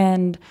committee,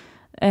 and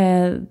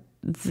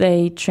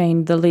they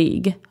train the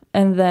league.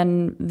 And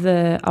then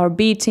our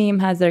B team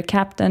has their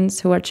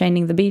captains who are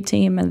training the B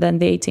team, and then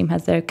the A team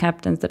has their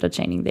captains that are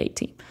training the A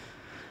team.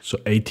 So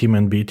A team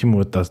and B team,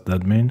 what does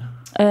that mean?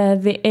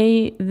 The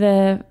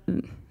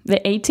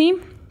A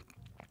team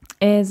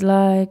is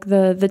like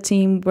the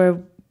team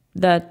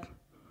that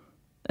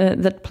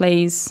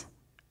plays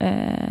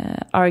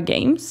our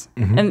games,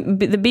 and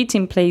the B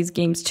team plays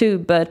games too.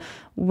 But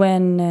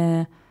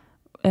when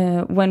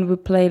we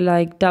play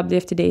like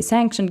WFTDA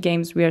sanctioned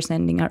games, we are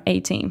sending our A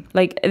team.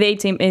 Like the A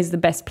team is the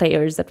best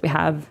players that we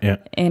have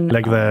in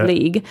like our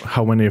league.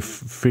 How many?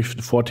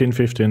 14,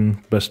 15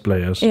 best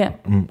players? Yeah.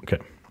 Okay.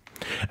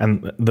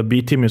 And the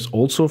B team is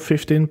also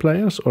 15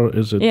 players, or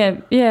is it?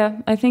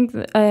 Yeah. I think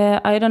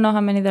I don't know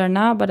how many there are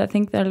now, but I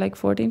think there are like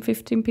 14,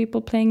 15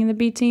 people playing in the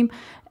B team,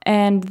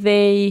 and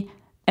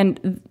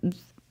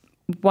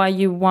why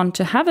you want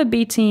to have a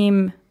B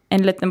team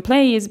and let them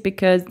play is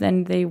because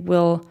then they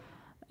will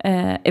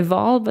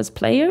evolve as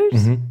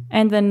players,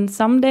 and then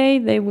someday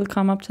they will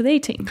come up to the A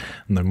team.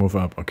 And they move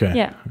up. Okay.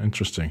 Yeah.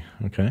 Interesting.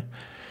 Okay.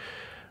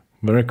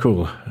 Very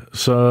cool.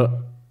 So,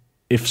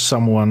 if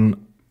someone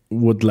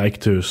would like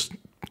to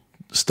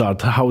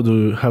start, how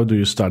do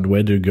you start?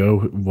 Where do you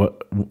go?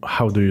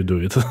 How do you do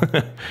it?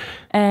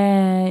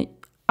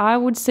 I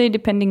would say,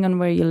 depending on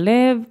where you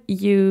live,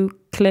 you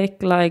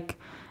click like.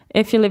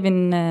 If you live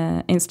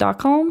in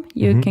Stockholm,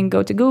 you can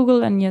go to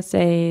Google and you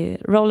say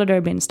roller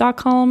derby in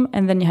Stockholm,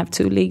 and then you have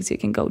 2 leagues you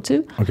can go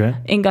to. Okay.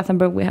 In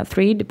Gothenburg, we have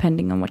 3,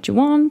 depending on what you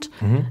want.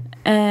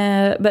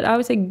 But I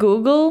would say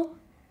Google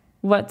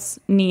what's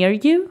near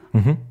you,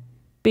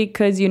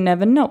 because you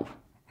never know.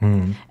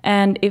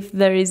 And if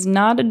there is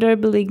not a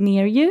derby league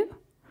near you,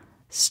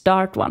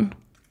 start one.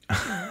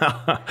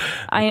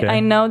 Okay. I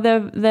know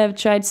they've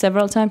tried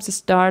several times to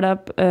start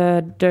up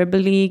a derby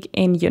league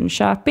in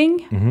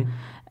Jönköping.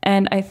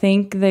 And I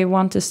think they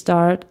want to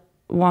start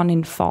one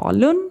in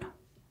Falun.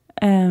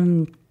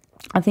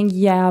 I think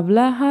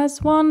Gävle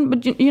has one.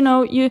 But,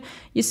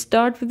 you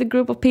start with a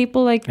group of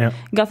people. Like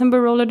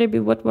Gothenburg Roller Derby,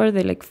 what were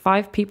they? Like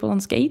 5 people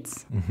on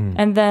skates?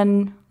 And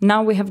then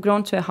now we have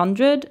grown to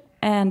 100.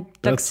 And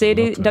Duck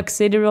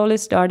City Roller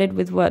started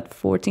with,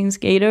 14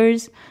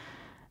 skaters?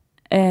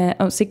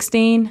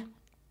 16.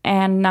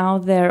 And now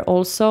they're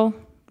also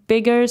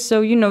bigger. So,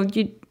 you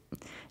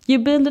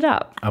build it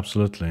up.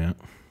 Absolutely, yeah.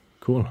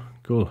 Cool.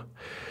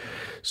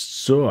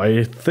 So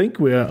I think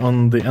we are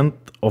on the end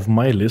of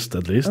my list,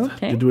 at least.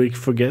 Okay. Did we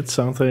forget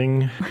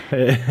something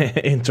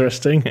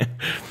interesting?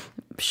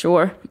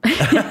 Sure.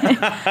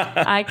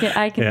 I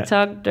can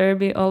talk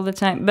derby all the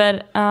time.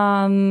 But,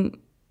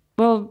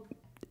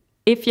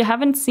 if you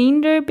haven't seen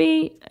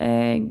derby,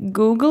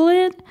 Google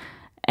it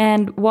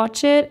and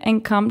watch it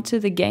and come to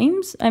the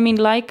games. I mean,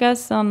 like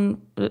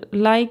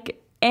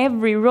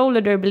every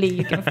roller derby league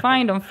you can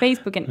find on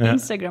Facebook and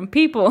Instagram,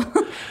 people,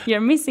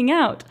 you're missing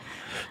out.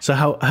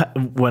 So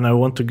when I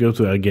want to go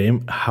to a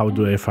game, how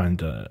do I find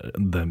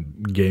the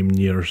game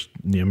near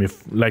me?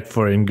 Like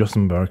in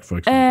Gothenburg, for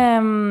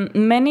example.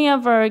 Many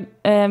of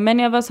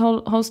us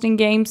hosting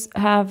games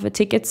have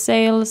ticket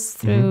sales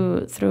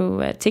through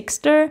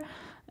Tixter,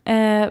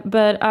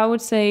 but I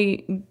would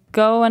say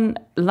go and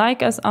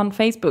like us on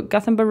Facebook,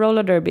 Gothenburg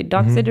Roller Derby,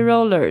 Duck City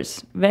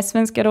Rollers,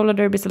 Västsvenska Roller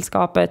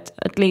Derby-sällskapet,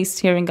 at least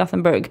here in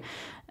Gothenburg.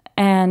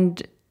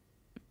 And,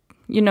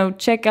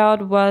 check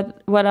out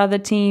what other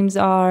teams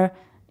are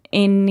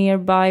in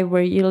nearby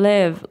where you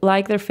live.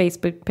 Like their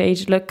Facebook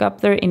page, look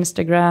up their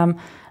Instagram,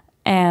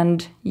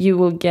 and you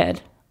will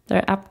get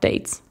their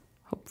updates,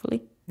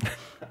 hopefully.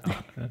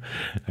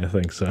 I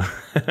think so.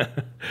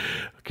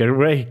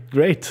 Okay,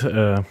 great.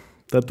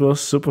 That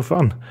was super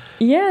fun.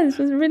 Yeah, this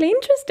was really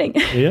interesting.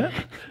 Yeah.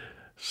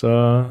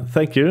 So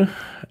thank you.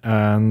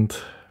 And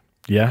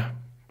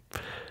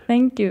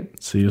Thank you.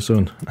 See you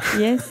soon.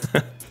 Yes.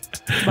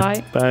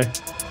 Bye. Bye.